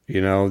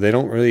 they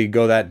don't really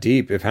go that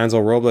deep. If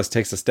Hansel Robles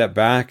takes a step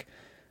back,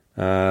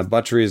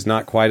 Buttery is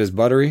not quite as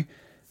buttery,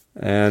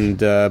 and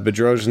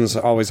Bedrosian's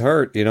always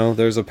hurt.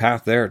 There's a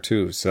path there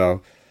too.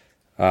 So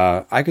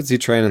I could see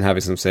Treinen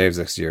having some saves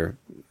next year.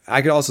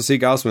 I could also see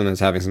Gausman as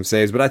having some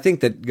saves, but I think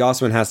that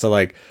Gausman has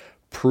to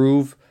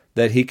prove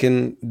that he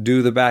can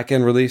do the back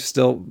end relief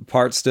still,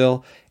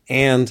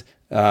 and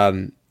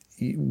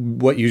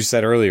what you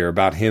said earlier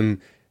about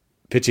him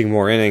pitching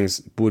more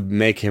innings would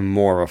make him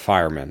more of a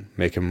fireman,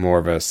 make him more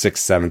of a 6th,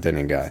 7th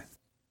inning guy.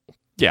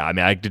 Yeah, I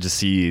mean, I could just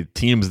see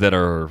teams that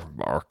are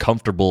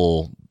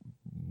comfortable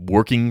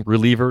working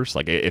relievers.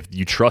 Like, if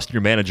you trust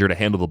your manager to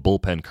handle the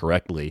bullpen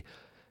correctly,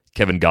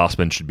 Kevin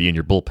Gausman should be in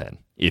your bullpen.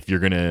 If you're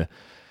going to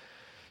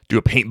do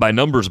a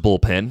paint-by-numbers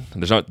bullpen,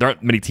 and there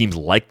aren't many teams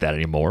like that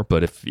anymore,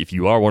 but if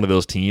you are one of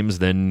those teams,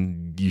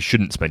 then you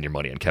shouldn't spend your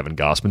money on Kevin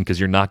Gausman, because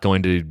you're not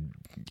going to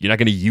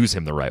use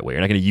him the right way.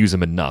 You're not going to use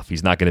him enough.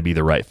 He's not going to be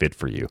the right fit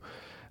for you.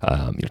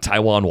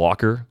 Taijuan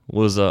Walker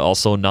was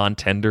also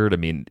non-tendered. I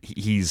mean,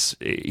 he's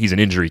an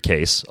injury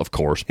case, of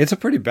course. It's a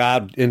pretty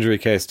bad injury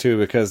case too,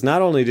 because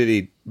not only did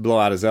he blow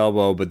out his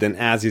elbow, but then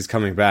as he's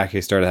coming back,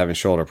 he started having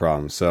shoulder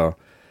problems. So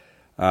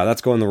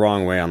that's going the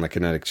wrong way on the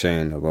kinetic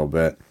chain a little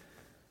bit.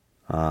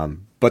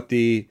 But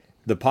the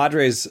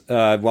Padres,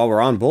 while we're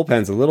on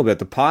bullpens a little bit,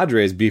 the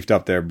Padres beefed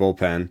up their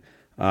bullpen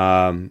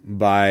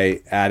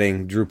by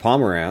adding Drew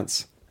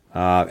Pomerantz.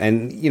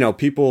 And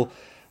people,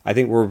 I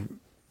think, were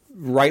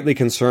rightly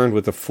concerned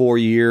with the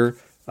 4-year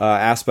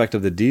aspect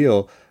of the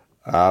deal,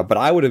 but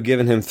I would have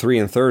given him 3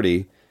 and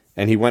 30,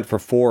 and he went for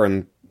 4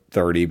 and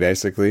 30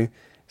 basically.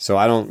 So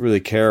I don't really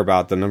care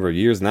about the number of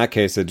years. In that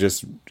case, it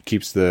just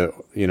keeps the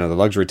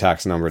luxury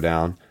tax number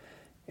down.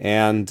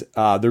 And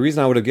the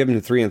reason I would have given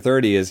him 3 and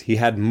 30 is he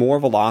had more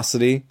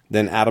velocity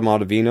than Adam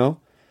Ottavino.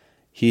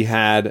 He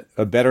had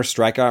a better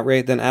strikeout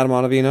rate than Adam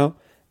Ottavino,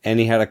 and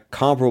he had a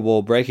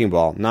comparable breaking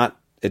ball.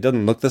 It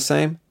doesn't look the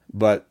same,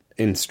 but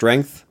in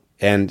strength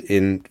and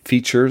in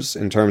features,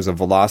 in terms of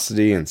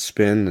velocity and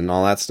spin and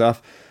all that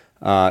stuff,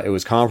 it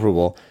was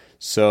comparable.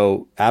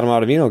 So Adam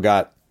Ottavino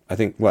got, I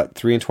think,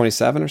 3 and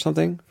 27 or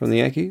something from the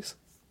Yankees.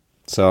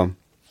 So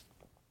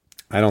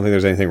I don't think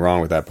there's anything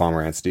wrong with that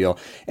Pomerantz deal.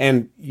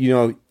 And,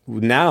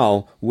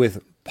 now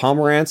with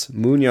Pomerantz,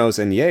 Munoz,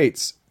 and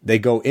Yates, they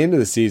go into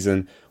the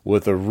season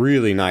with a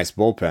really nice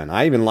bullpen.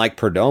 I even like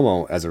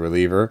Perdomo as a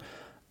reliever.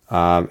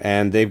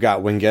 And they've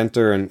got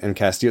Wingenter and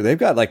Castillo. They've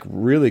got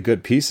really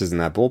good pieces in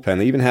that bullpen.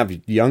 They even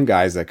have young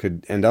guys that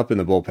could end up in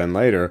the bullpen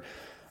later.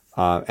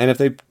 And if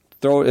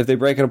they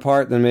break it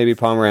apart, then maybe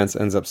Pomerantz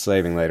ends up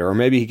saving later, or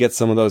maybe he gets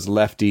some of those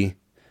lefty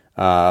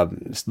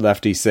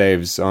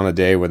saves on a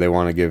day where they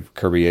want to give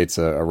Kirby Yates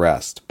a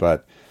rest.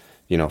 But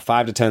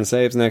 5 to 10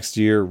 saves next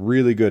year,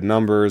 really good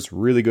numbers,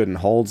 really good in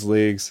holds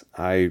leagues.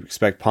 I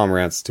expect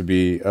Pomerantz to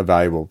be a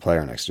valuable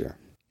player next year.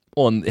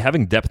 Well, and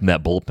having depth in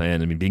that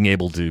bullpen, I mean, being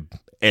able to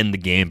end the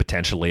game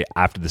potentially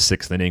after the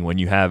 6th inning, when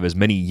you have as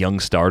many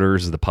young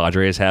starters as the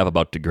Padres have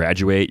about to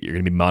graduate, you're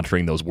going to be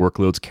monitoring those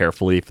workloads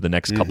carefully for the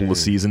next couple of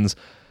seasons.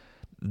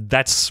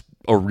 That's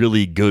a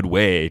really good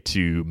way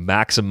to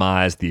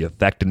maximize the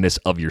effectiveness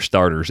of your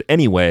starters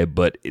anyway,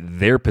 but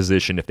their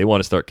position, if they want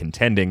to start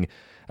contending,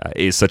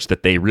 is such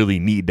that they really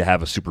need to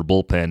have a super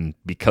bullpen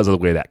because of the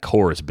way that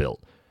core is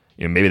built.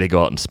 Maybe they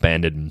go out and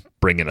spend it and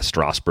bring in a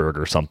Strasburg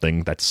or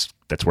something. That's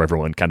where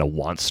everyone kind of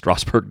wants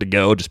Strasburg to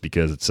go, just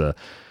because it's a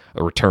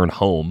return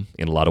home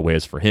in a lot of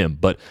ways for him.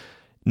 But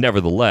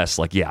nevertheless,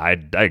 I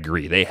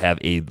agree. They have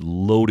a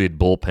loaded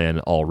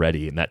bullpen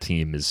already, and that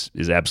team is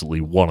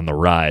absolutely one on the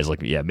rise.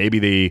 Maybe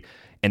they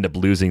end up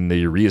losing the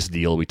Urias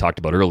deal we talked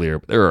about earlier,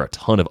 but there are a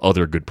ton of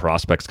other good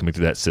prospects coming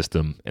through that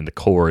system, and the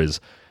core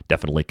is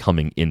definitely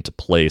coming into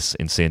place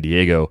in San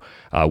Diego.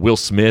 Will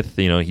Smith,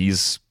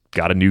 he's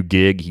got a new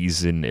gig.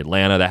 He's in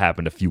Atlanta. That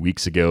happened a few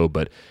weeks ago,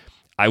 but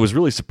I was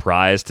really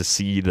surprised to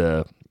see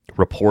the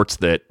reports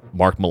that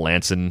Mark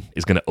Melancon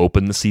is going to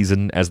open the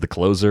season as the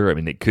closer. I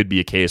mean, it could be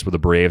a case where the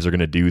Braves are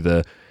going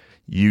to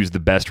use the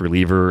best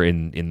reliever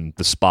in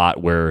the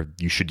spot where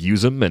you should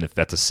use him, and if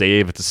that's a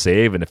save, it's a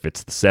save, and if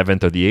it's the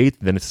 7th or the 8th,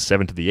 then it's the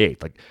 7th or the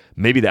 8th.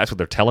 Maybe that's what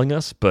they're telling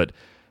us, but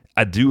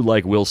I do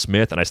like Will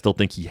Smith, and I still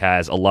think he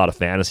has a lot of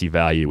fantasy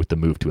value with the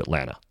move to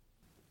Atlanta.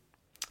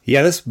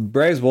 Yeah, this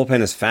Braves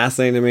bullpen is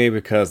fascinating to me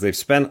because they've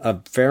spent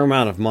a fair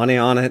amount of money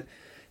on it.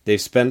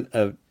 They've spent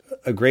a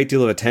great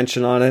deal of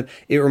attention on it.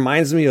 It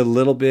reminds me a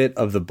little bit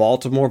of the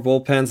Baltimore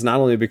bullpens,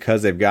 not only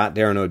because they've got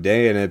Darren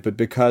O'Day in it, but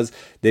because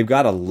they've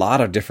got a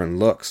lot of different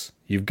looks.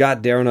 You've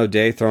got Darren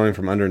O'Day throwing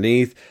from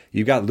underneath.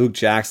 You've got Luke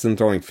Jackson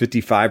throwing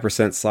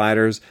 55%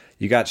 sliders.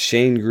 You got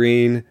Shane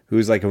Green,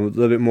 who's a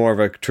little bit more of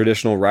a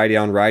traditional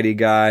righty-on-righty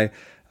guy.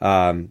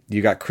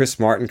 You got Chris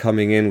Martin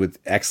coming in with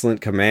excellent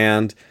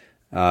command.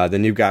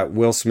 Then you've got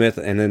Will Smith,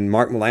 and then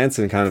Mark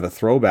Melancon, kind of a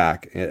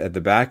throwback at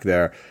the back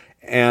there.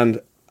 And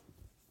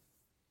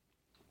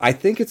I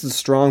think it's a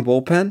strong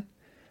bullpen.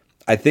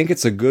 I think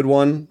it's a good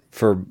one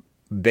for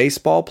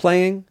baseball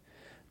playing.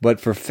 But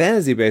for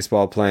fantasy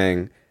baseball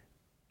playing,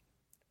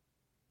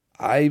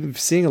 I'm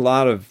seeing a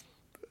lot of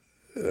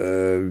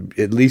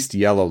at least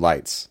yellow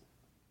lights.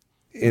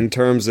 In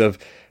terms of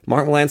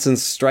Mark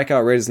Melancon's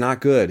strikeout rate is not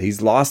good.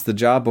 He's lost the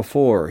job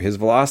before. His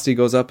velocity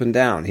goes up and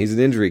down. He's an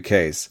injury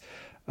case.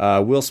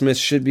 Will Smith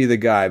should be the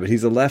guy, but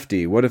he's a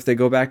lefty. What if they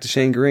go back to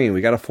Shane Green? We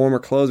got a former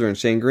closer in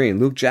Shane Green.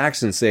 Luke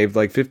Jackson saved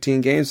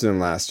 15 games for them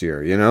last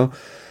year,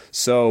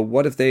 So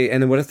what if they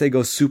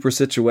go super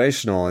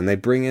situational and they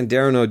bring in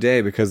Darren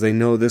O'Day because they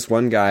know this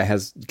one guy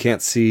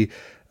can't see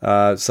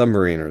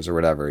submariners or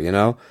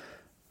whatever,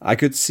 I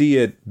could see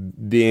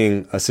it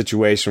being a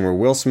situation where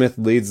Will Smith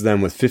leads them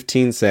with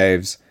 15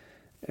 saves.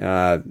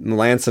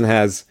 Melancon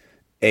has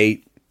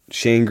 8.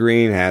 Shane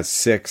Green has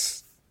 6.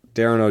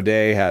 Darren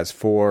O'Day has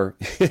 4,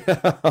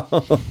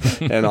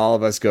 and all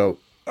of us go,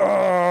 oh.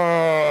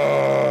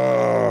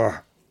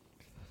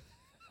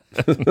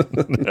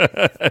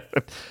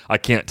 I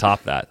can't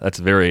top that. That's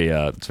very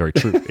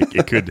true.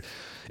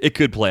 It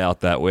could play out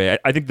that way.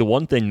 I think the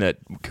one thing that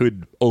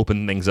could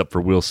open things up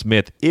for Will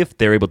Smith, if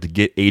they're able to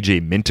get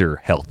AJ Minter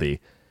healthy,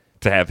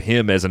 to have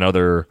him as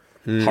another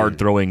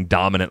hard-throwing,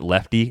 dominant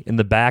lefty in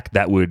the back,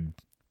 that would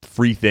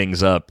free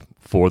things up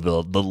for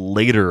the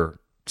later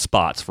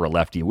spots for a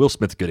lefty. Will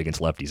Smith's good against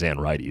lefties and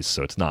righties,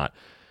 so it's not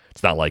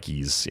like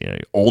he's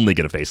only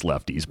going to face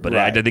lefties. But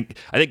right. I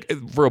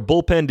think for a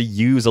bullpen to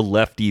use a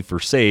lefty for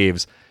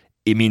saves,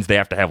 it means they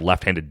have to have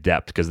left-handed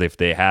depth, because if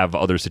they have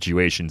other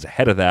situations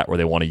ahead of that where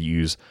they want to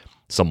use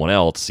someone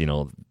else,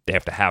 they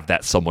have to have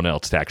that someone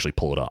else to actually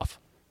pull it off.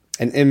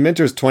 And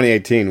Minter's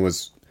 2018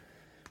 was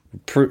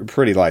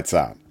pretty lights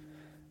out.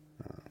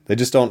 They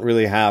just don't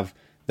really have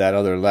that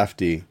other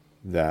lefty.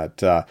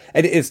 That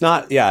and it's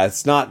not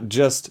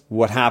just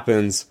what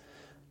happens.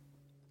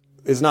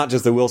 It's not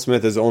just that Will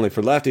Smith is only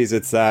for lefties.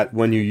 It's that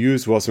when you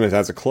use Will Smith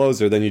as a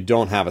closer, then you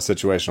don't have a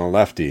situational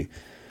lefty.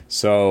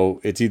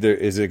 So is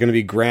it going to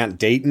be Grant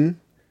Dayton,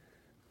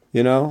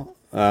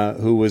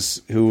 who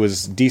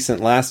was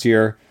decent last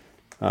year,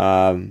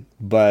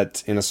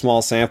 but in a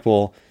small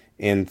sample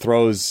and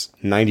throws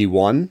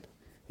 91?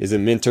 Is it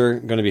Minter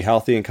going to be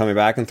healthy and coming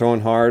back and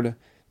throwing hard?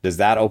 Does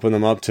that open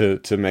them up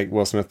to make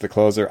Will Smith the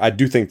closer? I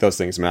do think those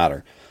things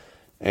matter.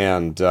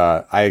 And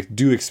I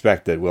do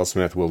expect that Will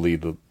Smith will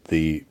lead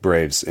the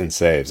Braves in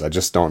saves. I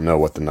just don't know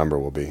what the number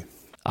will be.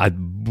 I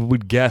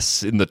would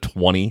guess in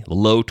the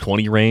low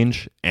 20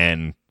 range.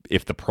 And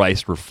if the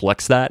price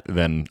reflects that,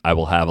 then I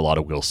will have a lot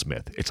of Will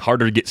Smith. It's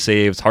harder to get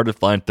saves, harder to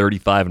find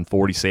 35 and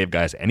 40 save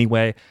guys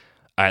anyway.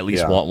 I at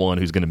least want one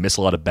who's going to miss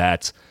a lot of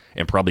bats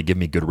and probably give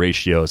me good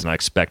ratios. And I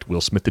expect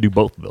Will Smith to do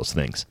both of those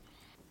things.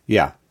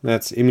 Yeah,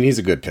 he's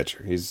a good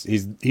pitcher. He's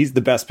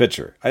the best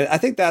pitcher. I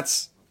think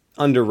that's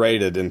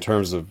underrated in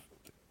terms of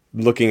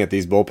looking at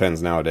these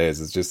bullpens nowadays.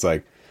 It's just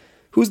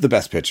who's the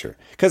best pitcher?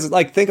 Because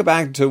think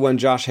back to when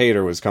Josh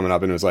Hader was coming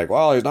up and it was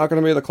well, he's not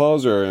going to be the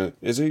closer.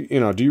 Is he?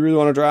 Do you really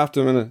want to draft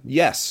him? And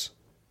yes,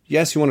 you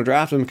want to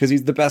draft him because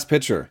he's the best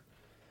pitcher.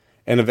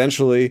 And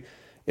eventually,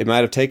 it might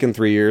have taken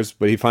 3 years,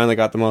 but he finally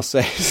got the most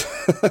saves.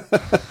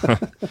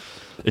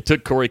 It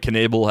took Corey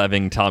Knebel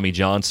having Tommy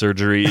John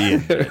surgery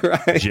and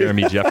Right.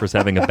 Jeremy Jeffress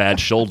having a bad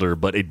shoulder,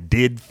 but it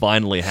did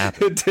finally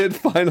happen. It did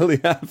finally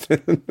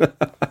happen.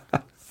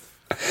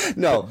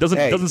 No,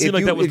 Doesn't seem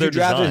like that was their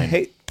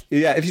design.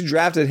 If you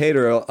drafted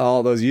Hader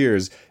all those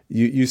years,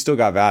 you still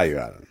got value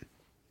out of him.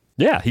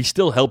 Yeah, he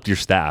still helped your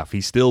staff.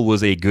 He still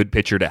was a good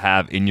pitcher to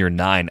have in your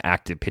 9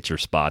 active pitcher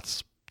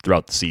spots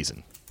throughout the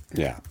season.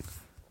 Yeah.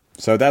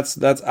 So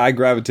that's I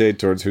gravitate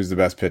towards who's the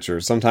best pitcher.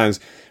 Sometimes,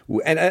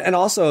 and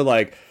also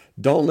like,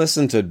 don't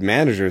listen to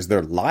managers;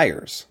 they're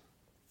liars.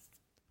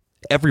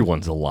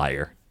 Everyone's a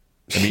liar.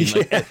 I mean,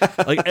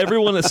 like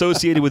everyone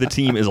associated with a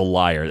team is a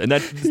liar, and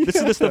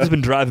this stuff has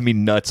been driving me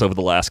nuts over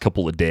the last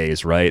couple of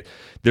days. Right?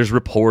 There's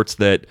reports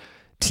that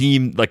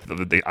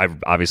I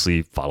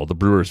obviously follow the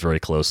Brewers very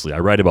closely. I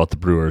write about the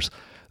Brewers.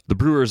 The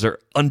Brewers are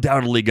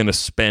undoubtedly going to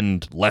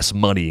spend less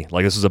money.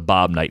 Like, this is a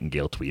Bob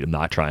Nightingale tweet. I'm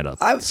not trying to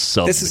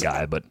sub the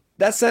guy, but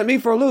that sent me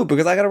for a loop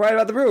because I got to write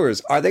about the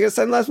Brewers. Are they going to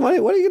spend less money?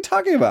 What are you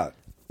talking about?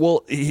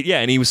 Well, yeah,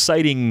 and he was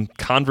citing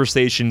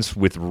conversations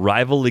with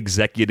rival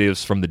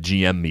executives from the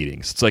GM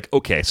meetings. It's like,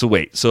 okay, so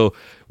wait. So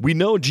we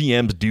know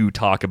GMs do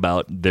talk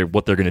about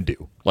what they're going to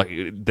do. Like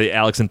the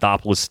Alex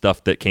Anthopoulos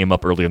stuff that came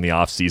up early in the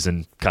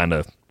offseason kind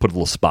of put a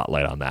little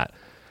spotlight on that.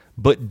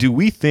 But do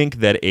we think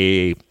that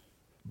a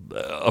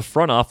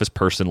front office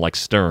person like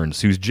Stearns,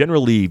 who's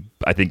generally,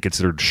 I think,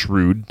 considered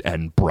shrewd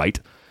and bright,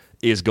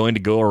 is going to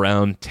go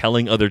around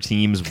telling other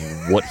teams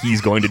what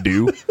he's going to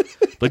do?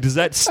 Like, does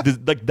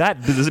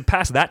it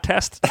pass that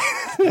test?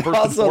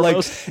 Also, like,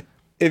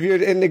 if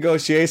you're in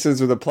negotiations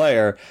with a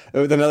player,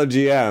 with another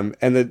GM,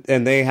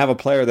 and they have a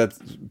player that's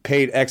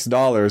paid X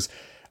dollars,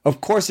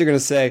 of course you're going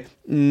to say,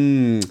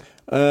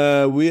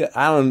 I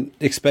don't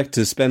expect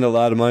to spend a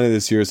lot of money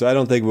this year, so I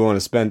don't think we want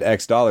to spend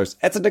X dollars.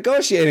 That's a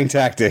negotiating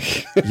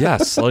tactic.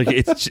 Yes,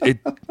 like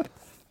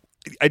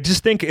I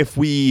just think if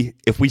we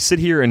sit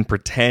here and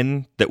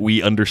pretend that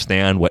we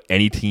understand what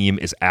any team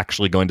is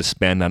actually going to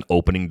spend on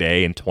opening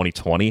day in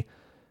 2020,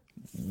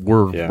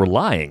 we're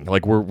lying.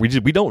 Like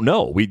we don't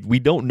know. We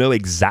don't know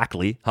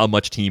exactly how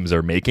much teams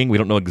are making. We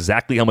don't know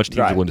exactly how much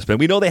teams are going to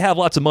spend. We know they have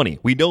lots of money.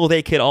 We know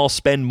they can all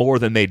spend more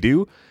than they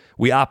do.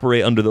 We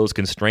operate under those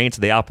constraints.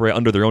 They operate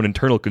under their own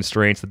internal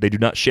constraints that they do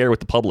not share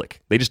with the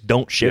public. They just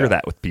don't share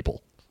that with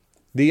people.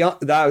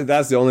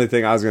 That's the only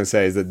thing I was going to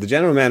say is that the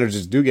general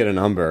managers do get a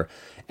number,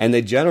 and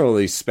they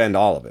generally spend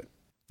all of it.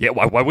 Yeah,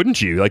 why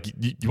wouldn't you? Like,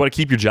 you want to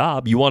keep your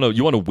job. You want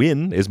to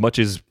win as much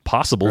as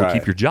possible to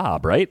keep your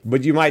job, right?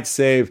 But you might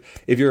save,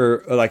 if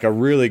you're like a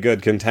really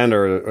good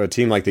contender, or a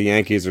team like the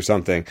Yankees or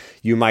something,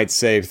 you might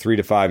save $3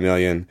 to $5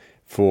 million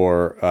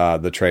for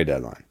the trade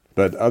deadline.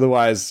 But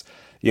otherwise,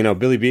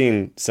 Billy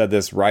Beane said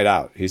this right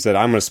out. He said,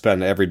 "I'm going to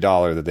spend every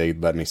dollar that they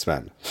let me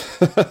spend."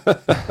 And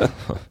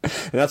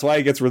that's why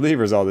he gets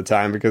relievers all the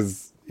time,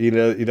 because he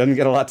doesn't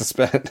get a lot to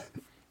spend.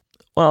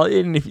 Well,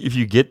 and if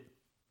you get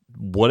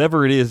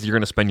whatever it is you're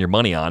going to spend your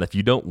money on, if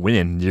you don't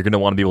win, you're going to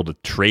want to be able to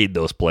trade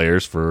those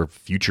players for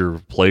future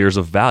players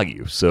of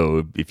value.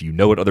 So if you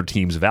know what other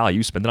teams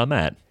value, spend it on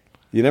that.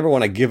 You never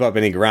want to give up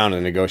any ground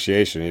in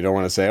negotiation. You don't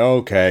want to say,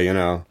 okay,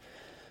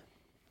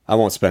 I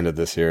won't spend it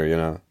this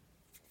year,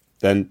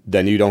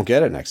 Then you don't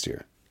get it next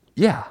year.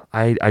 Yeah,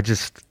 I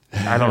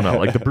don't know.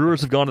 Like, the Brewers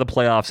have gone to the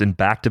playoffs in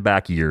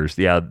back-to-back years.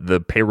 Yeah, the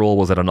payroll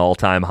was at an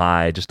all-time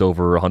high, just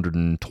over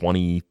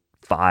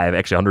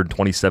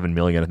 127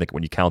 million, I think,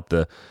 when you count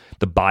the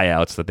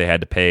buyouts that they had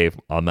to pay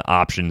on the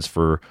options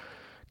for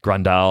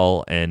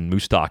Grandal and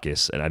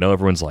Moustakas. And I know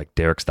everyone's like,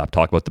 Derek, stop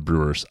talking about the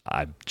Brewers.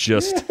 I'm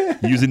just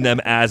using them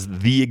as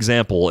the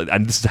example.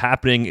 And this is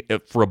happening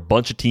for a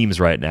bunch of teams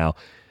right now.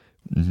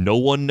 No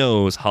one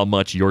knows how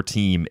much your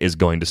team is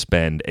going to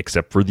spend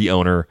except for the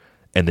owner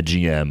and the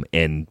GM,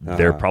 and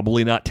they're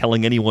probably not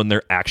telling anyone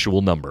their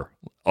actual number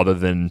other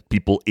than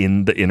people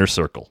in the inner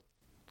circle.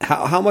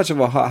 How much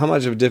of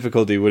a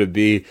difficulty would it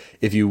be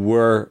if you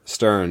were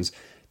Stearns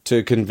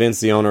to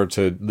convince the owner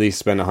to at least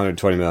spend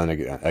 $120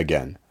 million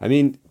again? I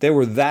mean, they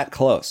were that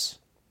close.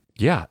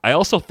 Yeah, I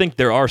also think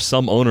there are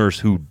some owners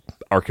who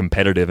are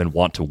competitive and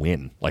want to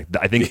win. Like,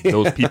 I think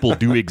those people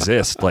do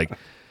exist. Like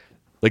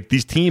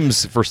these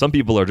teams, for some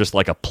people, are just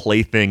like a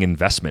plaything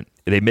investment.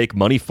 They make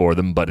money for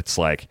them, but it's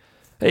like,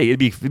 hey,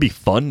 it'd be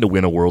fun to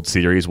win a World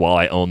Series while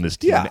I own this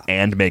team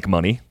and make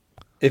money.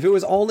 If it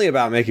was only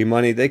about making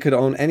money, they could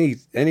own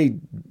any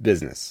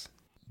business.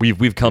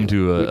 We've come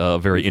to a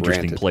very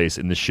interesting place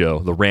in the show.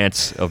 The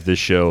rants of this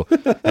show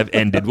have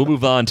ended. We'll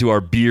move on to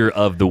our Beer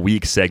of the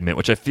Week segment,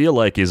 which I feel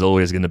like is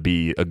always going to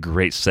be a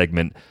great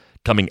segment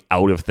coming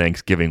out of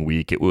Thanksgiving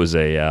week. It was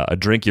a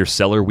drink your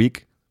cellar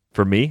week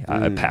for me.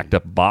 I packed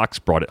up a box,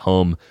 brought it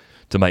home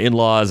to my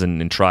in-laws,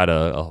 and tried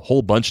a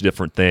whole bunch of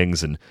different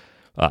things. And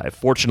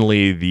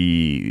fortunately,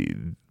 the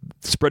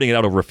spreading it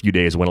out over a few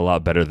days went a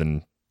lot better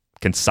than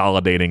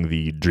consolidating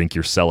the drink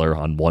your cellar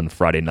on one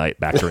Friday night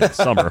back during the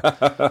summer.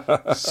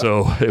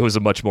 So it was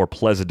a much more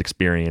pleasant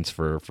experience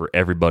for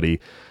everybody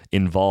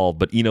involved.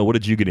 But, what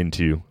did you get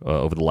into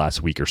over the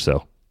last week or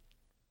so?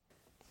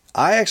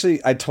 I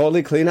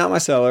totally cleaned out my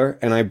cellar,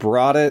 and I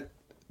brought it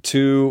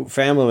to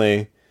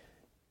family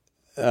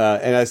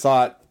and I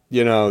thought,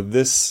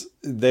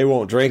 they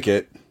won't drink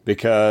it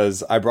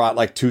because I brought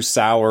like 2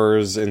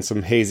 sours and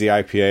some hazy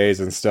IPAs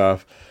and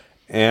stuff,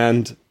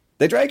 and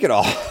they drank it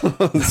all.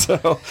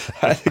 So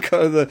I had to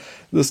go to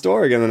the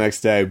store again the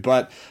next day.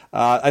 But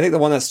I think the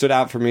one that stood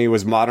out for me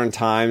was Modern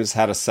Times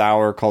had a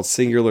sour called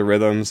Singular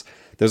Rhythms.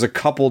 There's a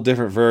couple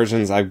different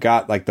versions. I've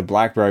got like the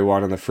blackberry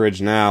one in the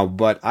fridge now,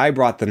 but I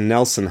brought the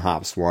Nelson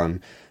hops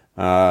one,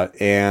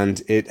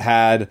 and it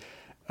had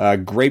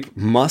grape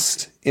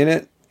must in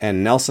it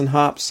and Nelson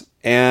hops,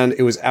 and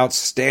it was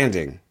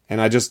outstanding.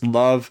 And I just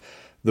love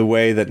the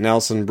way that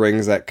Nelson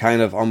brings that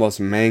kind of almost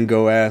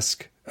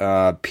mango-esque,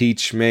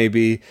 peach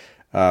maybe,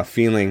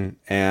 feeling,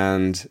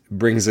 and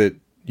brings it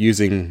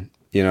using,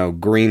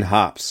 green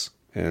hops.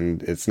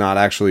 And it's not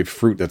actually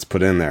fruit that's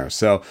put in there.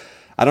 So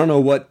I don't know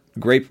what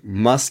grape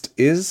must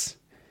is,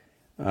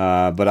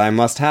 but I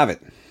must have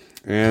it.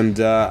 And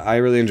I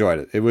really enjoyed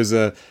it. It was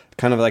a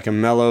kind of like a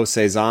mellow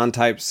Saison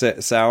type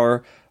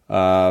sour,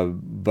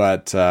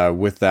 but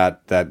with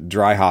that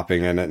dry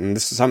hopping in it. And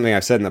this is something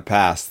I've said in the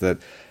past, that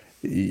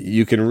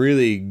you can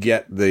really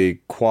get the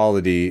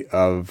quality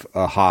of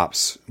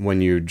hops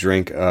when you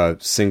drink a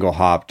single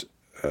hopped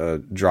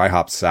dry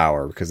hop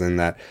sour, because then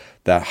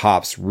that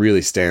hops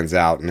really stands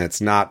out, and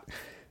it's not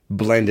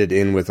blended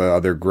in with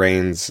other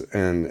grains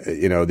and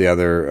the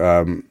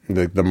other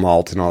the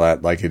malt and all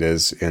that like it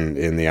is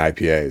in the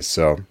IPAs.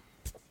 So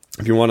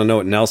if you want to know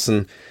what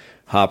Nelson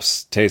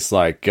hops taste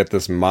like, get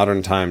this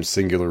Modern Times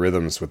Singular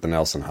Rhythms with the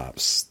Nelson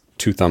hops.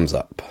 2 thumbs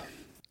up.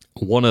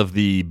 One of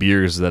the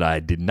beers that I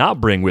did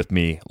not bring with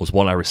me was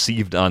one I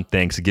received on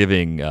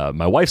Thanksgiving.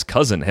 My wife's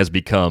cousin has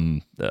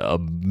become a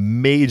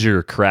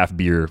major craft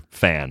beer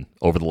fan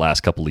over the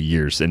last couple of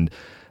years. And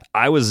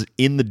I was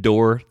in the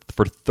door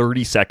for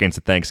 30 seconds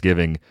at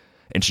Thanksgiving,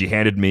 and she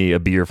handed me a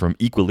beer from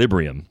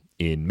Equilibrium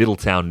in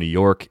Middletown, New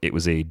York. It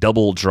was a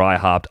double dry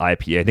hopped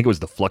IPA. I think it was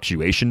the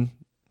Fluctuation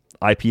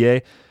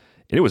IPA.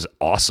 And it was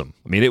awesome.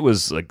 I mean, it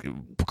was like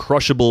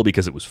crushable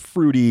because it was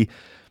fruity,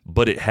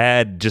 but it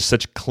had just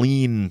such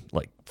clean,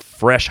 like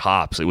fresh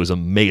hops. It was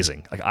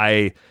amazing. Like,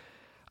 I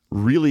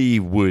really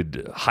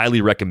would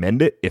highly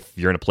recommend it if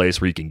you're in a place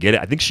where you can get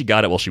it. I think she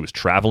got it while she was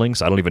traveling,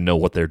 so I don't even know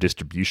what their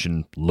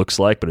distribution looks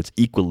like, but it's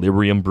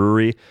Equilibrium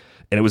Brewery,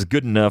 and it was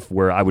good enough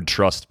where I would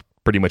trust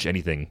pretty much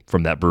anything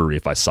from that brewery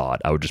if I saw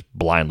it. I would just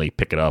blindly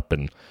pick it up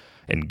and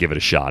give it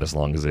a shot, as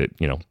long as it,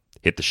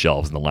 hit the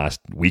shelves in the last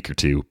week or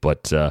two.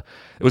 But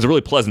it was a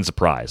really pleasant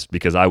surprise,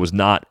 because I was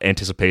not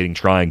anticipating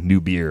trying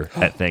new beer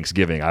at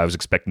Thanksgiving. I was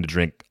expecting to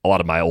drink a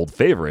lot of my old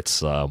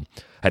favorites.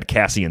 Had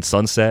Cassian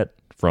Sunset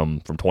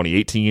from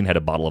 2018, had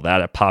a bottle of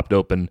that. I popped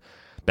open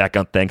back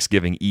on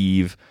Thanksgiving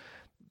Eve.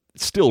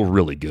 Still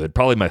really good.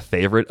 Probably my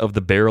favorite of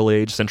the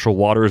barrel-aged Central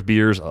Waters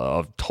beers.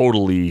 A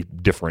totally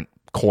different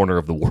corner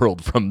of the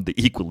world from the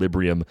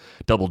Equilibrium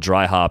double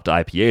dry hopped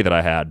IPA that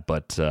I had.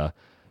 But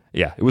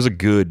yeah, it was a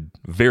good,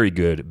 very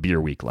good beer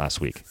week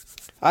last week.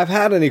 I've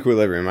had an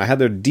Equilibrium. I had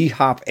their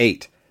D-Hop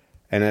 8,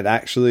 and it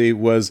actually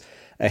was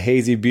a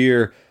hazy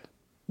beer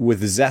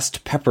with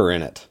zest pepper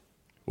in it.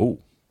 Ooh.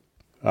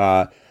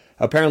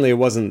 Apparently it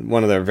wasn't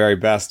one of their very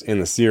best in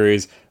the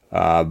series,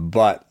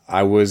 but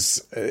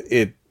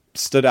it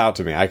stood out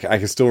to me. I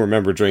can still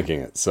remember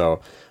drinking it.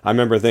 So I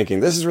remember thinking,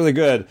 this is really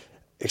good,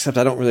 except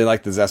I don't really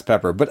like the zest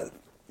pepper. But,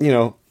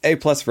 A+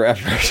 for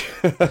effort.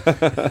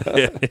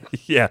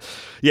 Yeah.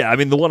 I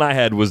mean, the one I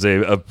had was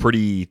a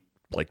pretty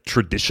like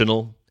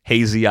traditional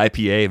hazy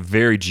IPA,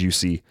 very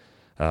juicy,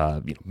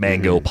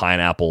 mango,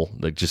 pineapple,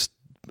 like just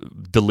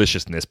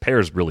deliciousness.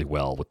 Pairs really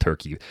well with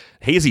turkey.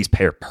 Hazies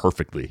pair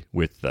perfectly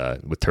with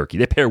turkey.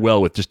 They pair well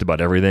with just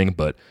about everything,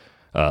 but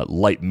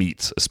light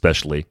meats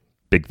especially.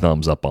 Big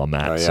thumbs up on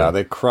that. Oh, yeah,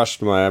 they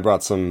crushed I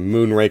brought some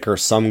Moonraker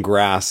Some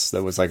Grass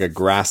that was like a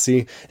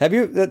grassy.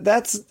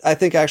 That's, I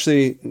think,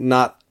 actually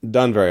not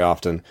done very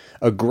often.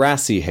 A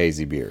grassy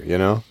hazy beer, would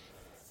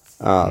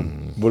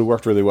have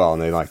worked really well, and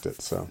they liked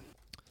it. So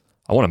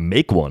I want to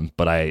make one,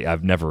 but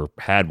I've never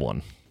had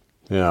one.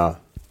 Yeah.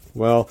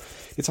 Well,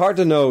 it's hard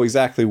to know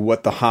exactly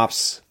what the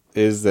hops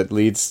is that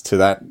leads to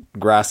that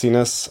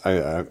grassiness.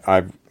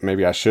 I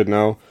maybe I should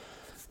know,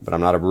 but I'm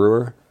not a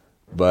brewer.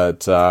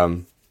 But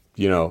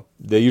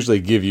they usually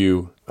give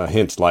you a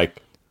hint,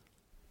 like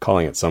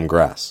calling it some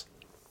grass.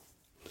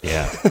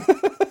 Yeah.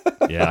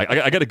 Yeah,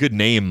 I got a good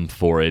name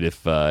for it.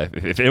 If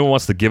anyone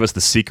wants to give us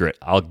the secret,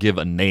 I'll give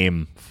a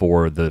name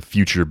for the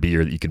future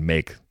beer that you can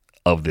make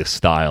of this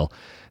style.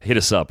 Hit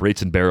us up,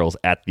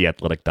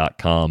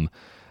 ratesandbarrels@theathletic.com.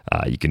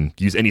 You can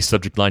use any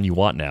subject line you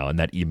want now, and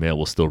that email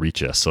will still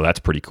reach us. So that's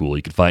pretty cool.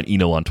 You can find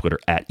Eno on Twitter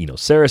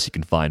 @EnoSaris. You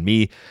can find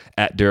me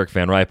 @Derek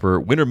Van Riper.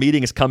 Winter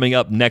meeting is coming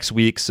up next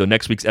week, so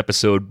next week's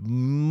episode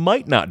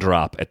might not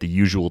drop at the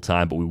usual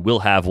time, but we will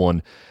have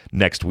one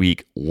next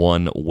week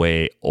one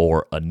way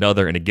or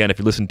another. And again, if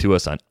you listen to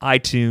us on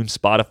iTunes,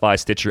 Spotify,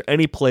 Stitcher,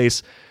 any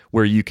place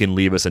where you can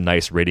leave us a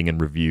nice rating and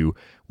review,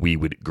 we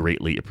would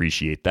greatly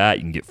appreciate that.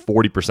 You can get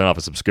 40% off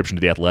a subscription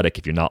to The Athletic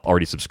if you're not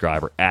already a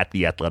subscriber at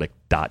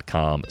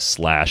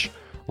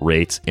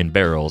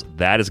theathletic.com/ratesandbarrels.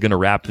 That is going to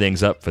wrap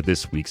things up for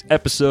this week's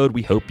episode.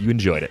 We hope you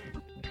enjoyed it.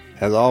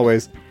 As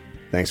always,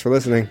 thanks for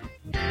listening.